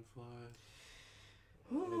 Time flies.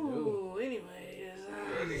 Ooh,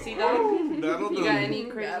 anyways. See, dog? That'll You do. got any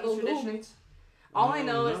crazy That'll do. traditions? All I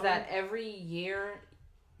know is No. that every year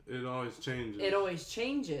It always changes. it always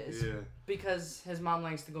changes. Yeah. Because his mom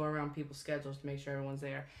likes to go around people's schedules to make sure everyone's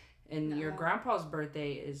there. And your No. grandpa's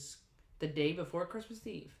birthday is the day before Christmas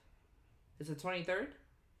Eve. Is it 23rd?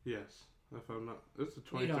 Yes. If I'm not, it's the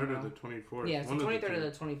You don't 23rd or know. the 24th. Yeah, it's the One of 23rd or two.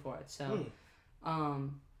 the 24th. So,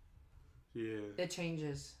 Yeah. it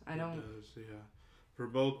changes. I don't. It does, yeah. For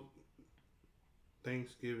both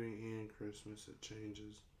Thanksgiving and Christmas, it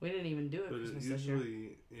changes. We didn't even do it But Christmas it this year.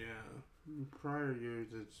 usually, prior years,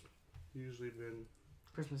 it's usually been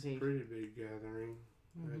Christmas Eve. pretty big gathering,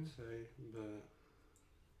 I'd say. But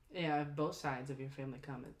Yeah, if both sides of your family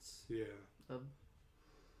come, it's yeah. a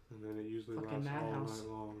And then it usually fucking lasts all madhouse. night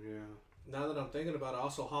long, yeah. Now that I'm thinking about it,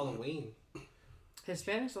 also Halloween.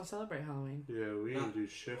 Hispanics don't celebrate Halloween. Yeah, we didn't do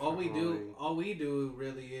shit for All we Halloween. do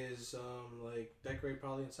really is like decorate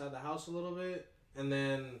probably inside the house a little bit, and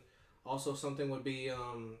then also something would be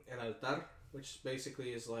el altar, which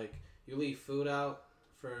basically is like you leave food out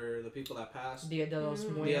for the people that passed. Dia de los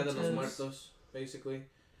Muertos. Dia de los Muertos, basically,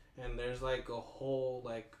 and there's like a whole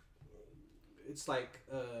like it's like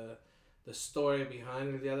the story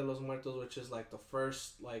behind Dia de los Muertos, which is like the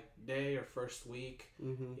first like day or first week.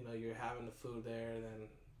 Mm-hmm. You know, you're having the food there,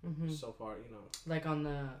 then so far, you know. Like on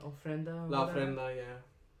the ofrenda. La ofrenda, yeah.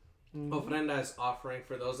 Mm-hmm. Ofrenda is offering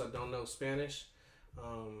for those that don't know Spanish.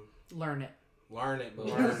 Learn it. Learn it,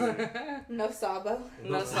 but No sabo.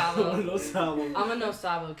 No sabo. No sabo. I'm a no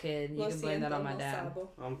sabo kid. You Lo can blame that siento, on my no dad. sabo.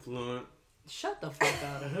 I'm fluent. Shut the fuck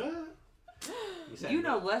up. You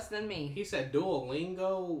know less than me. He said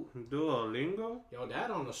Duolingo. Duolingo? Yo, dad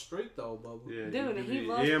on the street though, Bubba. Yeah, Dude, you he be-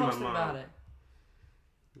 loves yeah, my posting mom. about it.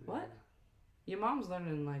 What? Your mom's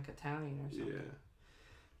learning like Italian or something.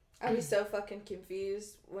 Yeah. I'd be so fucking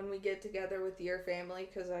confused when we get together with your family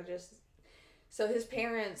because so his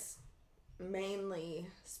parents mainly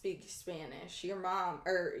speak Spanish. Your mom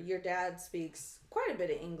or your dad speaks quite a bit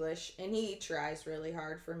of English, and he tries really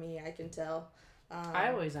hard for me. I can tell.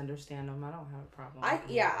 I always understand them. I don't have a problem.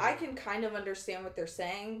 I can kind of understand what they're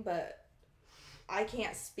saying, but I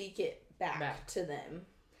can't speak it back to them.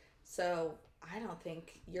 So I don't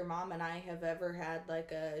think your mom and I have ever had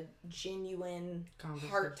like a genuine Conversation.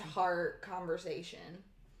 heart-to-heart conversation.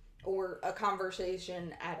 or a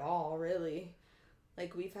conversation at all, really.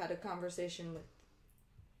 Like, we've had a conversation with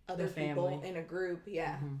other The people family. in a group.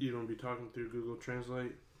 Yeah. You don't be talking through Google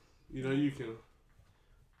Translate. You know, you can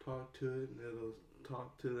talk to it and it'll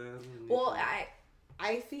talk to them. And you Well, can-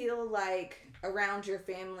 I feel like around your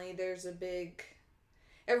family, there's a big...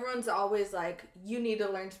 Everyone's always like, you need to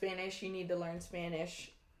learn Spanish, you need to learn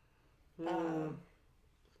Spanish.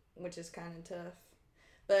 Which is kind of tough.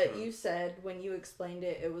 But you said when you explained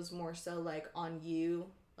it, it was more so like on you.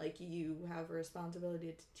 Like, you have a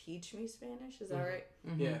responsibility to teach me Spanish. Is that right?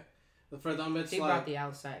 Mm-hmm. Yeah. For them, it's He like brought the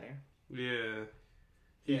outsider. yeah.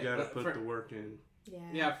 You Yeah, gotta but put for- the work in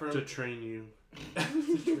yeah for to train you.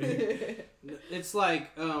 It's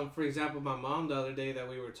like, for example, my mom the other day that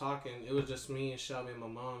we were talking, it was just me and Shelby and my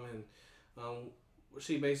mom, and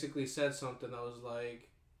she basically said something that was like,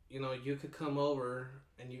 you know, you could come over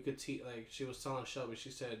and you could teach, like, she was telling Shelby, she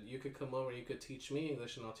said, you could come over and you could teach me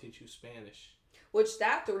English and I'll teach you Spanish. Which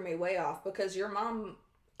that threw me way off because your mom,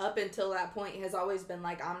 up until that point, has always been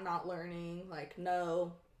like, I'm not learning. Like,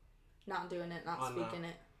 no, not doing it, not Oh, no. speaking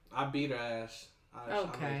it. I beat her ass.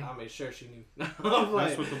 Okay. I made sure she knew.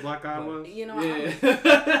 That's what the black eye was? You know, Yeah.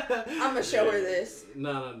 I'm going to show her this.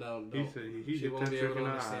 No. He said he She did won't that be able trick to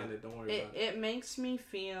and understand it. Don't worry about it. It makes me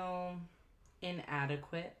feel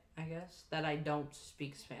inadequate, I guess, that I don't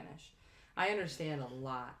speak Spanish. I understand a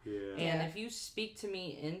lot. Yeah. And if you speak to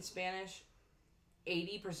me in Spanish,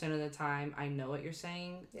 80% of the time I know what you're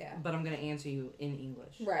saying, Yeah. but I'm going to answer you in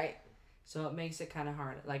English. Right. So it makes it kind of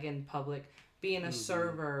hard. Like in public, being a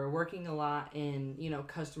server, working a lot in, you know,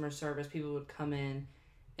 customer service, people would come in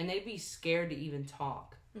and they'd be scared to even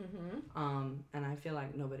talk. Mm-hmm. And I feel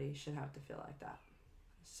like nobody should have to feel like that.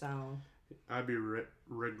 So I'd be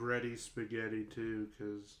regretting spaghetti too,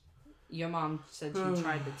 because your mom said she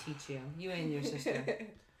tried to teach you and your sister.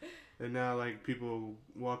 and now like people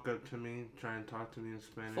walk up to me try and talk to me in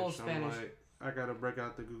Spanish. Full I'm Spanish. like, I gotta break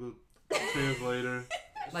out the Google Translator.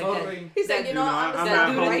 Like Totally. He said, that- you know, I'm I'm that at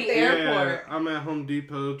dude home- right there. airport. I'm at Home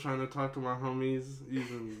Depot trying to talk to my homies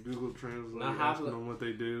using Google Translate, Nah, asking habla- them what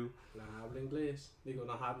they do. No habla inglés. Digo,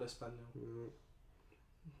 no habla español.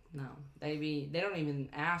 No, they don't even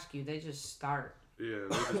ask you. They just start. Yeah,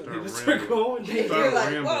 they just start They just rambling. start going. Start You're like,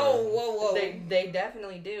 rambling. whoa. They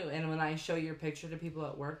definitely do. And when I show your picture to people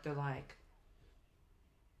at work, they're like,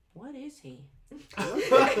 "What is he?"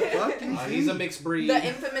 He's a mixed breed. The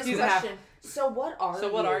infamous He's a half- question. So what are you?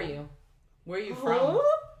 So what are you? Where are you from?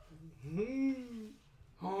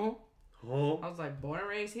 Huh? Oh, I was like, born and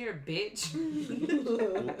raised here, bitch.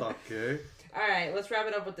 okay. All right, let's wrap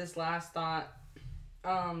it up with this last thought.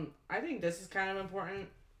 I think this is kind of important.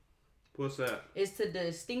 What's that? Is to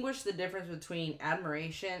distinguish the difference between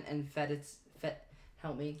admiration and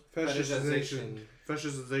help me. Fetishization.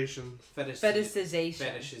 Fetishization. Fetishization.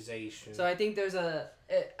 Fetishization. So I think there's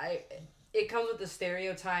it comes with the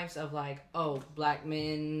stereotypes of like, oh, black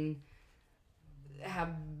men have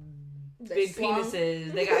big slung.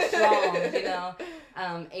 penises, they got strong, you know.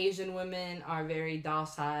 Asian women are very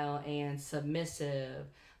docile and submissive.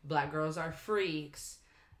 Black girls are freaks.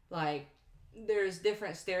 Like, there's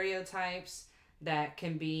different stereotypes that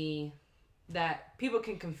people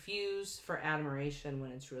can confuse for admiration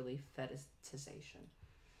when it's really fetishization.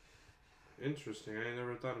 Interesting. I ain't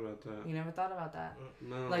never thought about that. You never thought about that?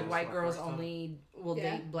 No. Like, that's white my girls first time. only will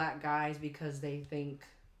Yeah. date black guys because they think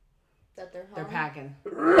That they're they're home. packing.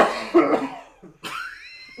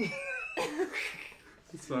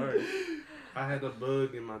 Sorry. I had a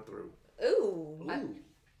bug in my throat. Ooh. Ooh.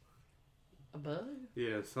 A bug?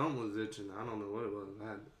 Yeah, something was itching. I don't know what it was. I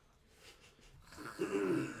had...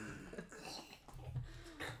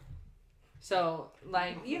 So,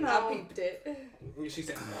 like, you I know, peeped it. She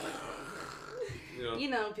said, you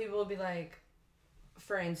know, people will be like,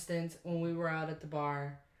 for instance, when we were out at the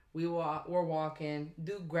bar, we're walking,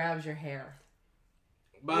 dude grabs your hair.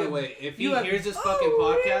 by the way, if he you have- hears this fucking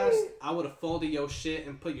podcast, I would have folded your shit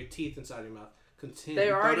and put your teeth inside your mouth. Continue.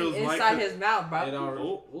 They're thought it already was inside like his mouth, It bro. already,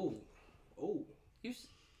 ooh.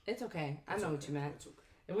 It's okay. I know what you meant. It's okay.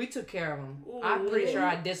 And we took care of him. I'm pretty sure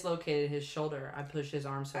I dislocated his shoulder. I pushed his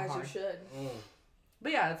arm so As hard. you should.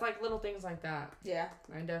 But yeah, it's like little things like that. Yeah.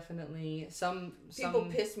 I definitely some People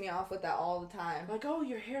piss me off with that all the time. like, oh,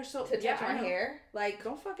 your hair's so To touch yeah, I my know. hair. Like,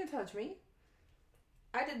 Don't fucking touch me.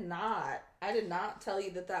 I did not tell you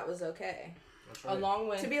that was okay. That's right. Along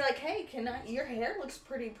with To be like, hey, your hair looks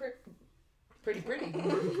pretty pretty. Pretty pretty. Spit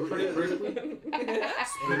it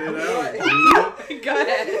out. Go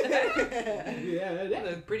ahead. Yeah, They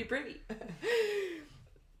look pretty.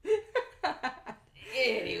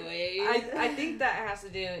 Anyway. I think that has to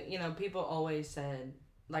do, you know, people always said,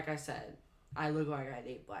 like I said, I look like I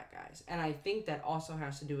date black guys. And I think that also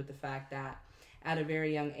has to do with the fact that at a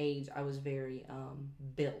very young age, I was very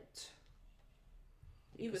built.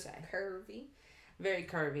 He was curvy. Very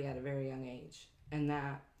curvy at a very young age. And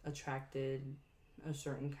that attracted a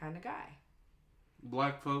certain kind of guy.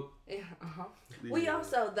 Black folk. Yeah, uh-huh. We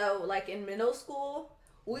also, though, like in middle school,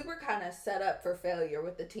 we were kind of set up for failure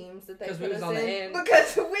with the teams that they put we was us on the in. end.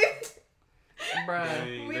 Because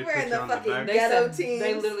Bruh. we They were put in you the on fucking back. ghetto teams.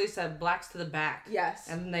 They literally said blacks to the back. Yes.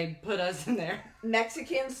 And they put us in there.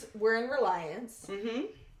 Mexicans were in Reliance. Mm-hmm.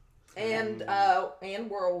 And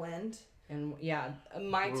Whirlwind. And yeah,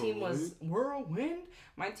 my team was Whirlwind.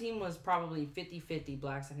 My team was probably 50-50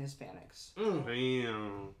 blacks and Hispanics.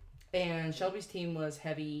 Damn. And Shelby's team was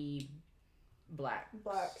heavy blacks,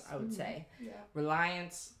 I would say. Yeah.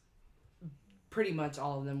 Reliance, pretty much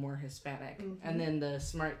all of them were Hispanic. And then the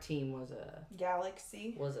Smart team was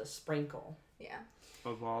Galaxy. a sprinkle. Yeah.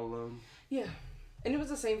 Of all of them. Yeah. And it was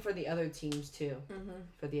the same for the other teams too, Mm-hmm.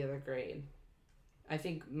 for the other grade. I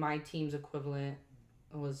think my team's equivalent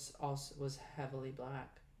was heavily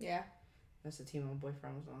black. Yeah. That's the team my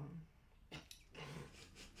boyfriend was on.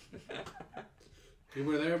 You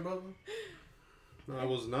were there, brother? No, I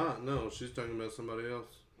was not. No, she's talking about somebody else.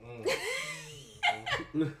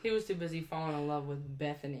 He was too busy falling in love with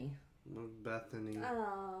Bethany. Bethany.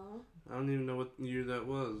 Oh. I don't even know what year that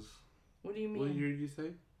was. What do you mean? What year did you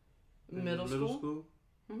say? Middle school? school?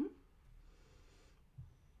 Mm-hmm.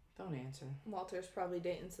 Don't answer. Walter's probably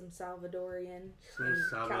dating some Salvadorian Some in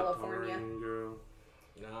California. Salvatorian girl.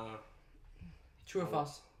 Nah. True or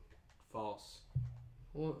false? False.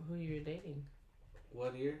 Who you dating?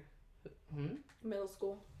 What year? Middle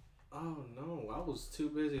school. Oh no, I was too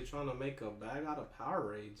busy trying to make a bag out of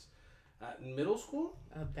Powerades. At middle school?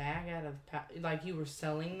 A bag out of like you were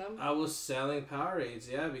selling them? I was selling Powerades,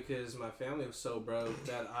 yeah, because my family was so broke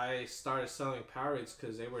that I started selling Powerades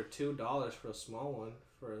because they were $2 for a small one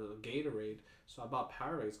for a Gatorade. So I bought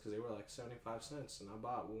Powerades because they were like 75 cents, and I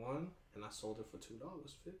bought one and I sold it for $2.50. And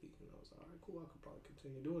I was like, all right, cool, I could probably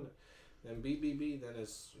continue doing it. Then beep beep beep. Then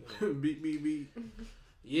it's beep beep beep.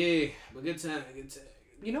 Yeah, but good time, good time.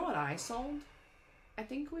 You know what I sold? I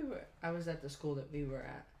think I was at the school that we were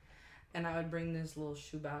at. And I would bring this little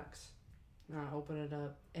shoebox. And I'd open it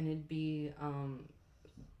up. And it'd be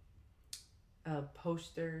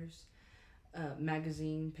posters,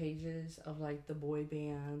 magazine pages of like the boy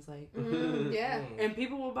bands. Like, Yeah. and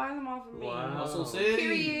people will buy them off of me. Wow. Hustle City.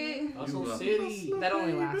 Period. Hustle City. That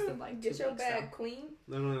only lasted like 2 Get your weeks. bag, Though. queen.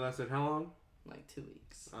 That only lasted how long? Like 2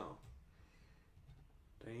 weeks. Oh.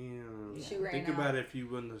 Damn. Yeah. She ran Think out. about if you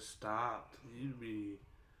wouldn't have stopped. You'd be.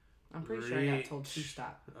 I'm pretty sure I got told to Rich.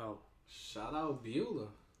 stop. Oh. Shout out Beulah.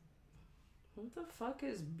 Who the fuck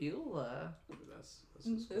is Beulah?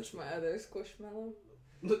 That's my other squishmallow.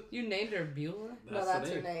 You named her Beulah? No, that's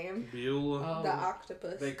her name. Beulah. Oh. The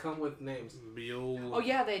octopus. They come with names. Beulah. Oh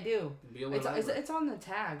yeah, they do. Beulah. It's on the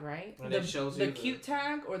tag, right? And the it shows the you cute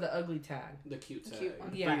tag or the ugly tag? the cute tag. Cute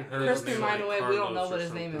one. Yeah, think hers Chris was named reminded like away. We don't know Carlos what or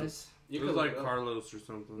his name something. is. You it was could like look it up. Carlos or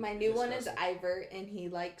something. My new one is Disgusting. Ivor, and he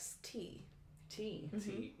likes tea. T.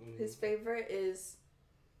 Tea. His favorite is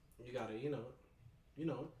You gotta, you know it. You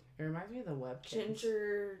know It reminds me of the web.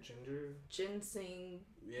 ginger, it. Ginger. ginseng,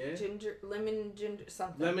 Yeah. lemon ginger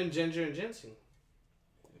something. Lemon, ginger, and ginseng.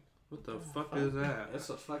 What the fuck is that? That's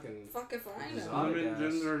a fucking. Fuck if I know. Exotic. Lemon, ass.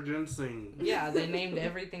 ginger, ginseng. Yeah, they named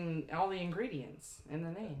everything, all the ingredients in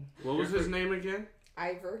the name. What was his name again?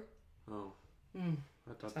 Ivor. Oh. Mm.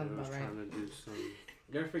 I thought Sounds they was about right. trying to do some.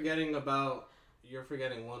 You're forgetting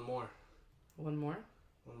one more. One more?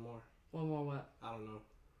 One more. One more what? I don't know.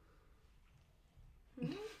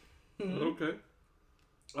 Okay.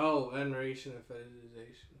 Oh, admiration and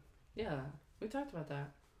fetishization. Yeah, we talked about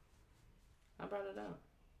that. I brought it up.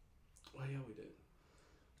 Oh yeah, we did.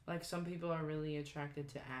 Like some people are really attracted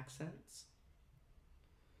to accents.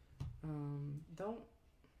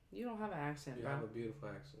 You don't have an accent, You bro. have a beautiful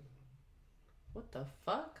accent. What the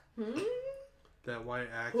fuck? That white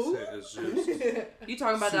accent is just. You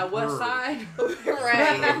talking about that west Superb. side?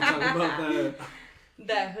 Right. I'm talking about that.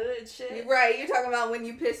 That hood shit? Right. You're talking about when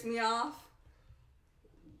you piss me off.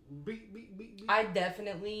 Beep, beep, beep, beep. I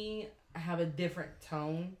definitely have a different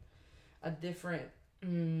tone. A different...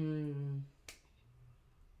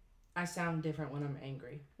 I sound different when I'm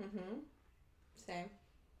angry. Same.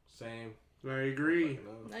 Same. I agree.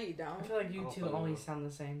 No, you I don't. feel like you I don't two fucking always know. sound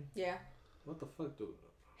the same. Yeah. What the fuck, dude?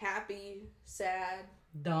 Happy, sad.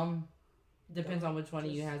 Dumb. Depends on which one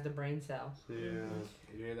of you has the brain cell. Yeah.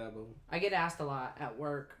 You hear that, boo? I get asked a lot at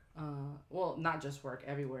work. Well, not just work,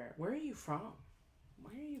 everywhere. Where are you from?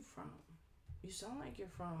 Where are you from? You sound like you're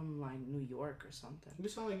from like New York or something. You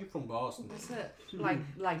sound like you're from Boston. What's that?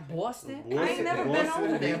 Like Boston? I Boston. ain't never been Boston.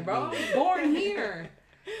 over there, bro. Born here.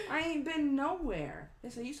 I ain't been nowhere. They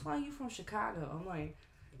say you sound like you from Chicago. I'm like,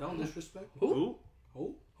 Don't disrespect me. who?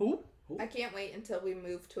 Who? Who? I can't wait until we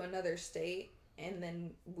move to another state and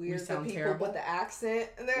then we're the sound people terrible? with the accent.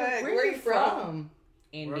 And they're like, Where you from?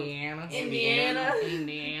 Indiana. Indiana.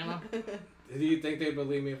 Indiana. Do you think they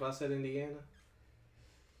believe me if I said Indiana?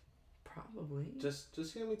 Probably. Just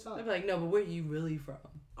hear me talk. I'd be like, no, but where you really from?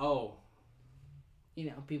 Oh, You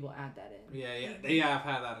know, people add that in. yeah. They have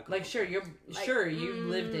had that. Like, sure, you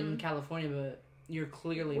lived in California, but you're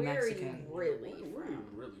clearly Where Mexican. are you really Where are you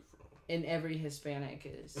from? really from? And every Hispanic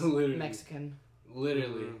is Literally. Mexican.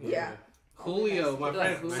 Literally. Yeah. Julio, my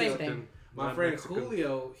Like, friend. same Julio, thing. my Not friend Mexican.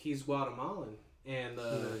 Julio, he's Guatemalan, and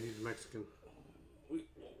He's Mexican. that's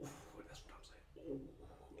what I'm saying.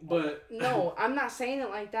 But No, I'm not saying it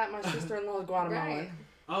like that. My sister-in-law is Guatemalan. Right.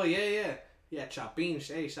 oh yeah, Chapin.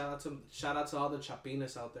 Hey, shout out to all the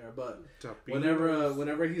Chapinas out there. But Chapinas.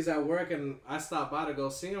 whenever he's at work and I stop by to go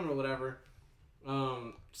see him or whatever,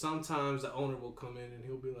 sometimes the owner will come in and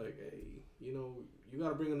he'll be like, hey, you know, you got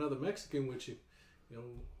to bring another Mexican with you. You know,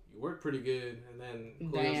 you work pretty good. And then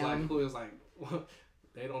Julio's like, well,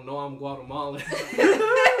 they don't know I'm Guatemalan.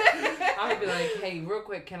 I would be like, hey, real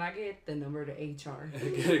quick, can I get the number to HR?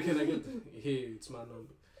 Can I get yeah, it's my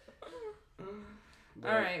number. But,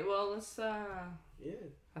 All right, well, let's, Yeah.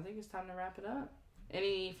 I think it's time to wrap it up.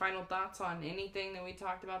 Any final thoughts on anything that we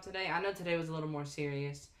talked about today? I know today was a little more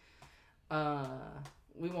serious.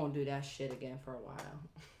 We won't do that shit again for a while.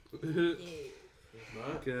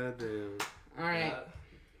 But, Goddamn. All right,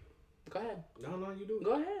 go ahead. no, you do it.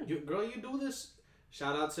 Go ahead. Girl, you do this.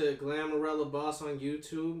 Shout out to Glamorella Boss on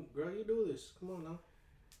YouTube. Girl, you do this. Come on now.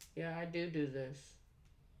 Yeah, I do this.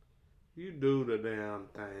 You do the damn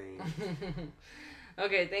thing.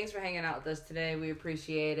 Okay, thanks for hanging out with us today. We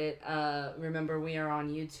appreciate it. Remember, we are on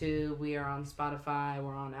YouTube. We are on Spotify.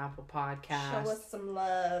 We're on Apple Podcasts. Show us some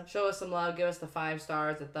love. Show us some love. Give us the 5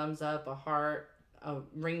 stars, a thumbs up, a heart,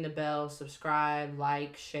 ring the bell, subscribe,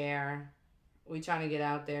 like, share. We trying to get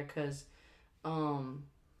out there because,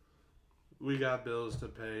 We got bills to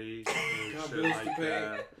pay and Got shit bills like to pay.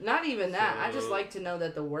 that. not even that. I just So- like to know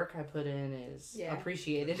that the work I put in is Yeah.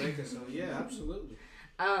 appreciated. So, yeah, absolutely.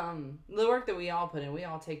 The work that we all put in, we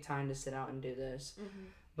all take time to sit out and do this. Mm-hmm.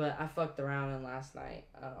 But I fucked around, and last night,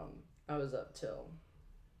 I was up till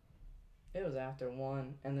it was after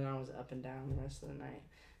 1, and then I was up and down the rest of the night.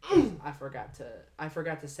 I forgot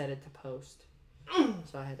to set it to post,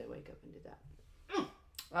 so I had to wake up and do that.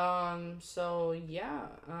 So yeah,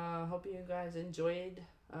 hope you guys enjoyed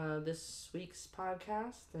this week's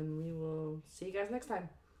podcast, and we will see you guys next time.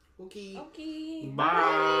 Okay. Okay.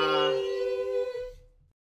 Bye.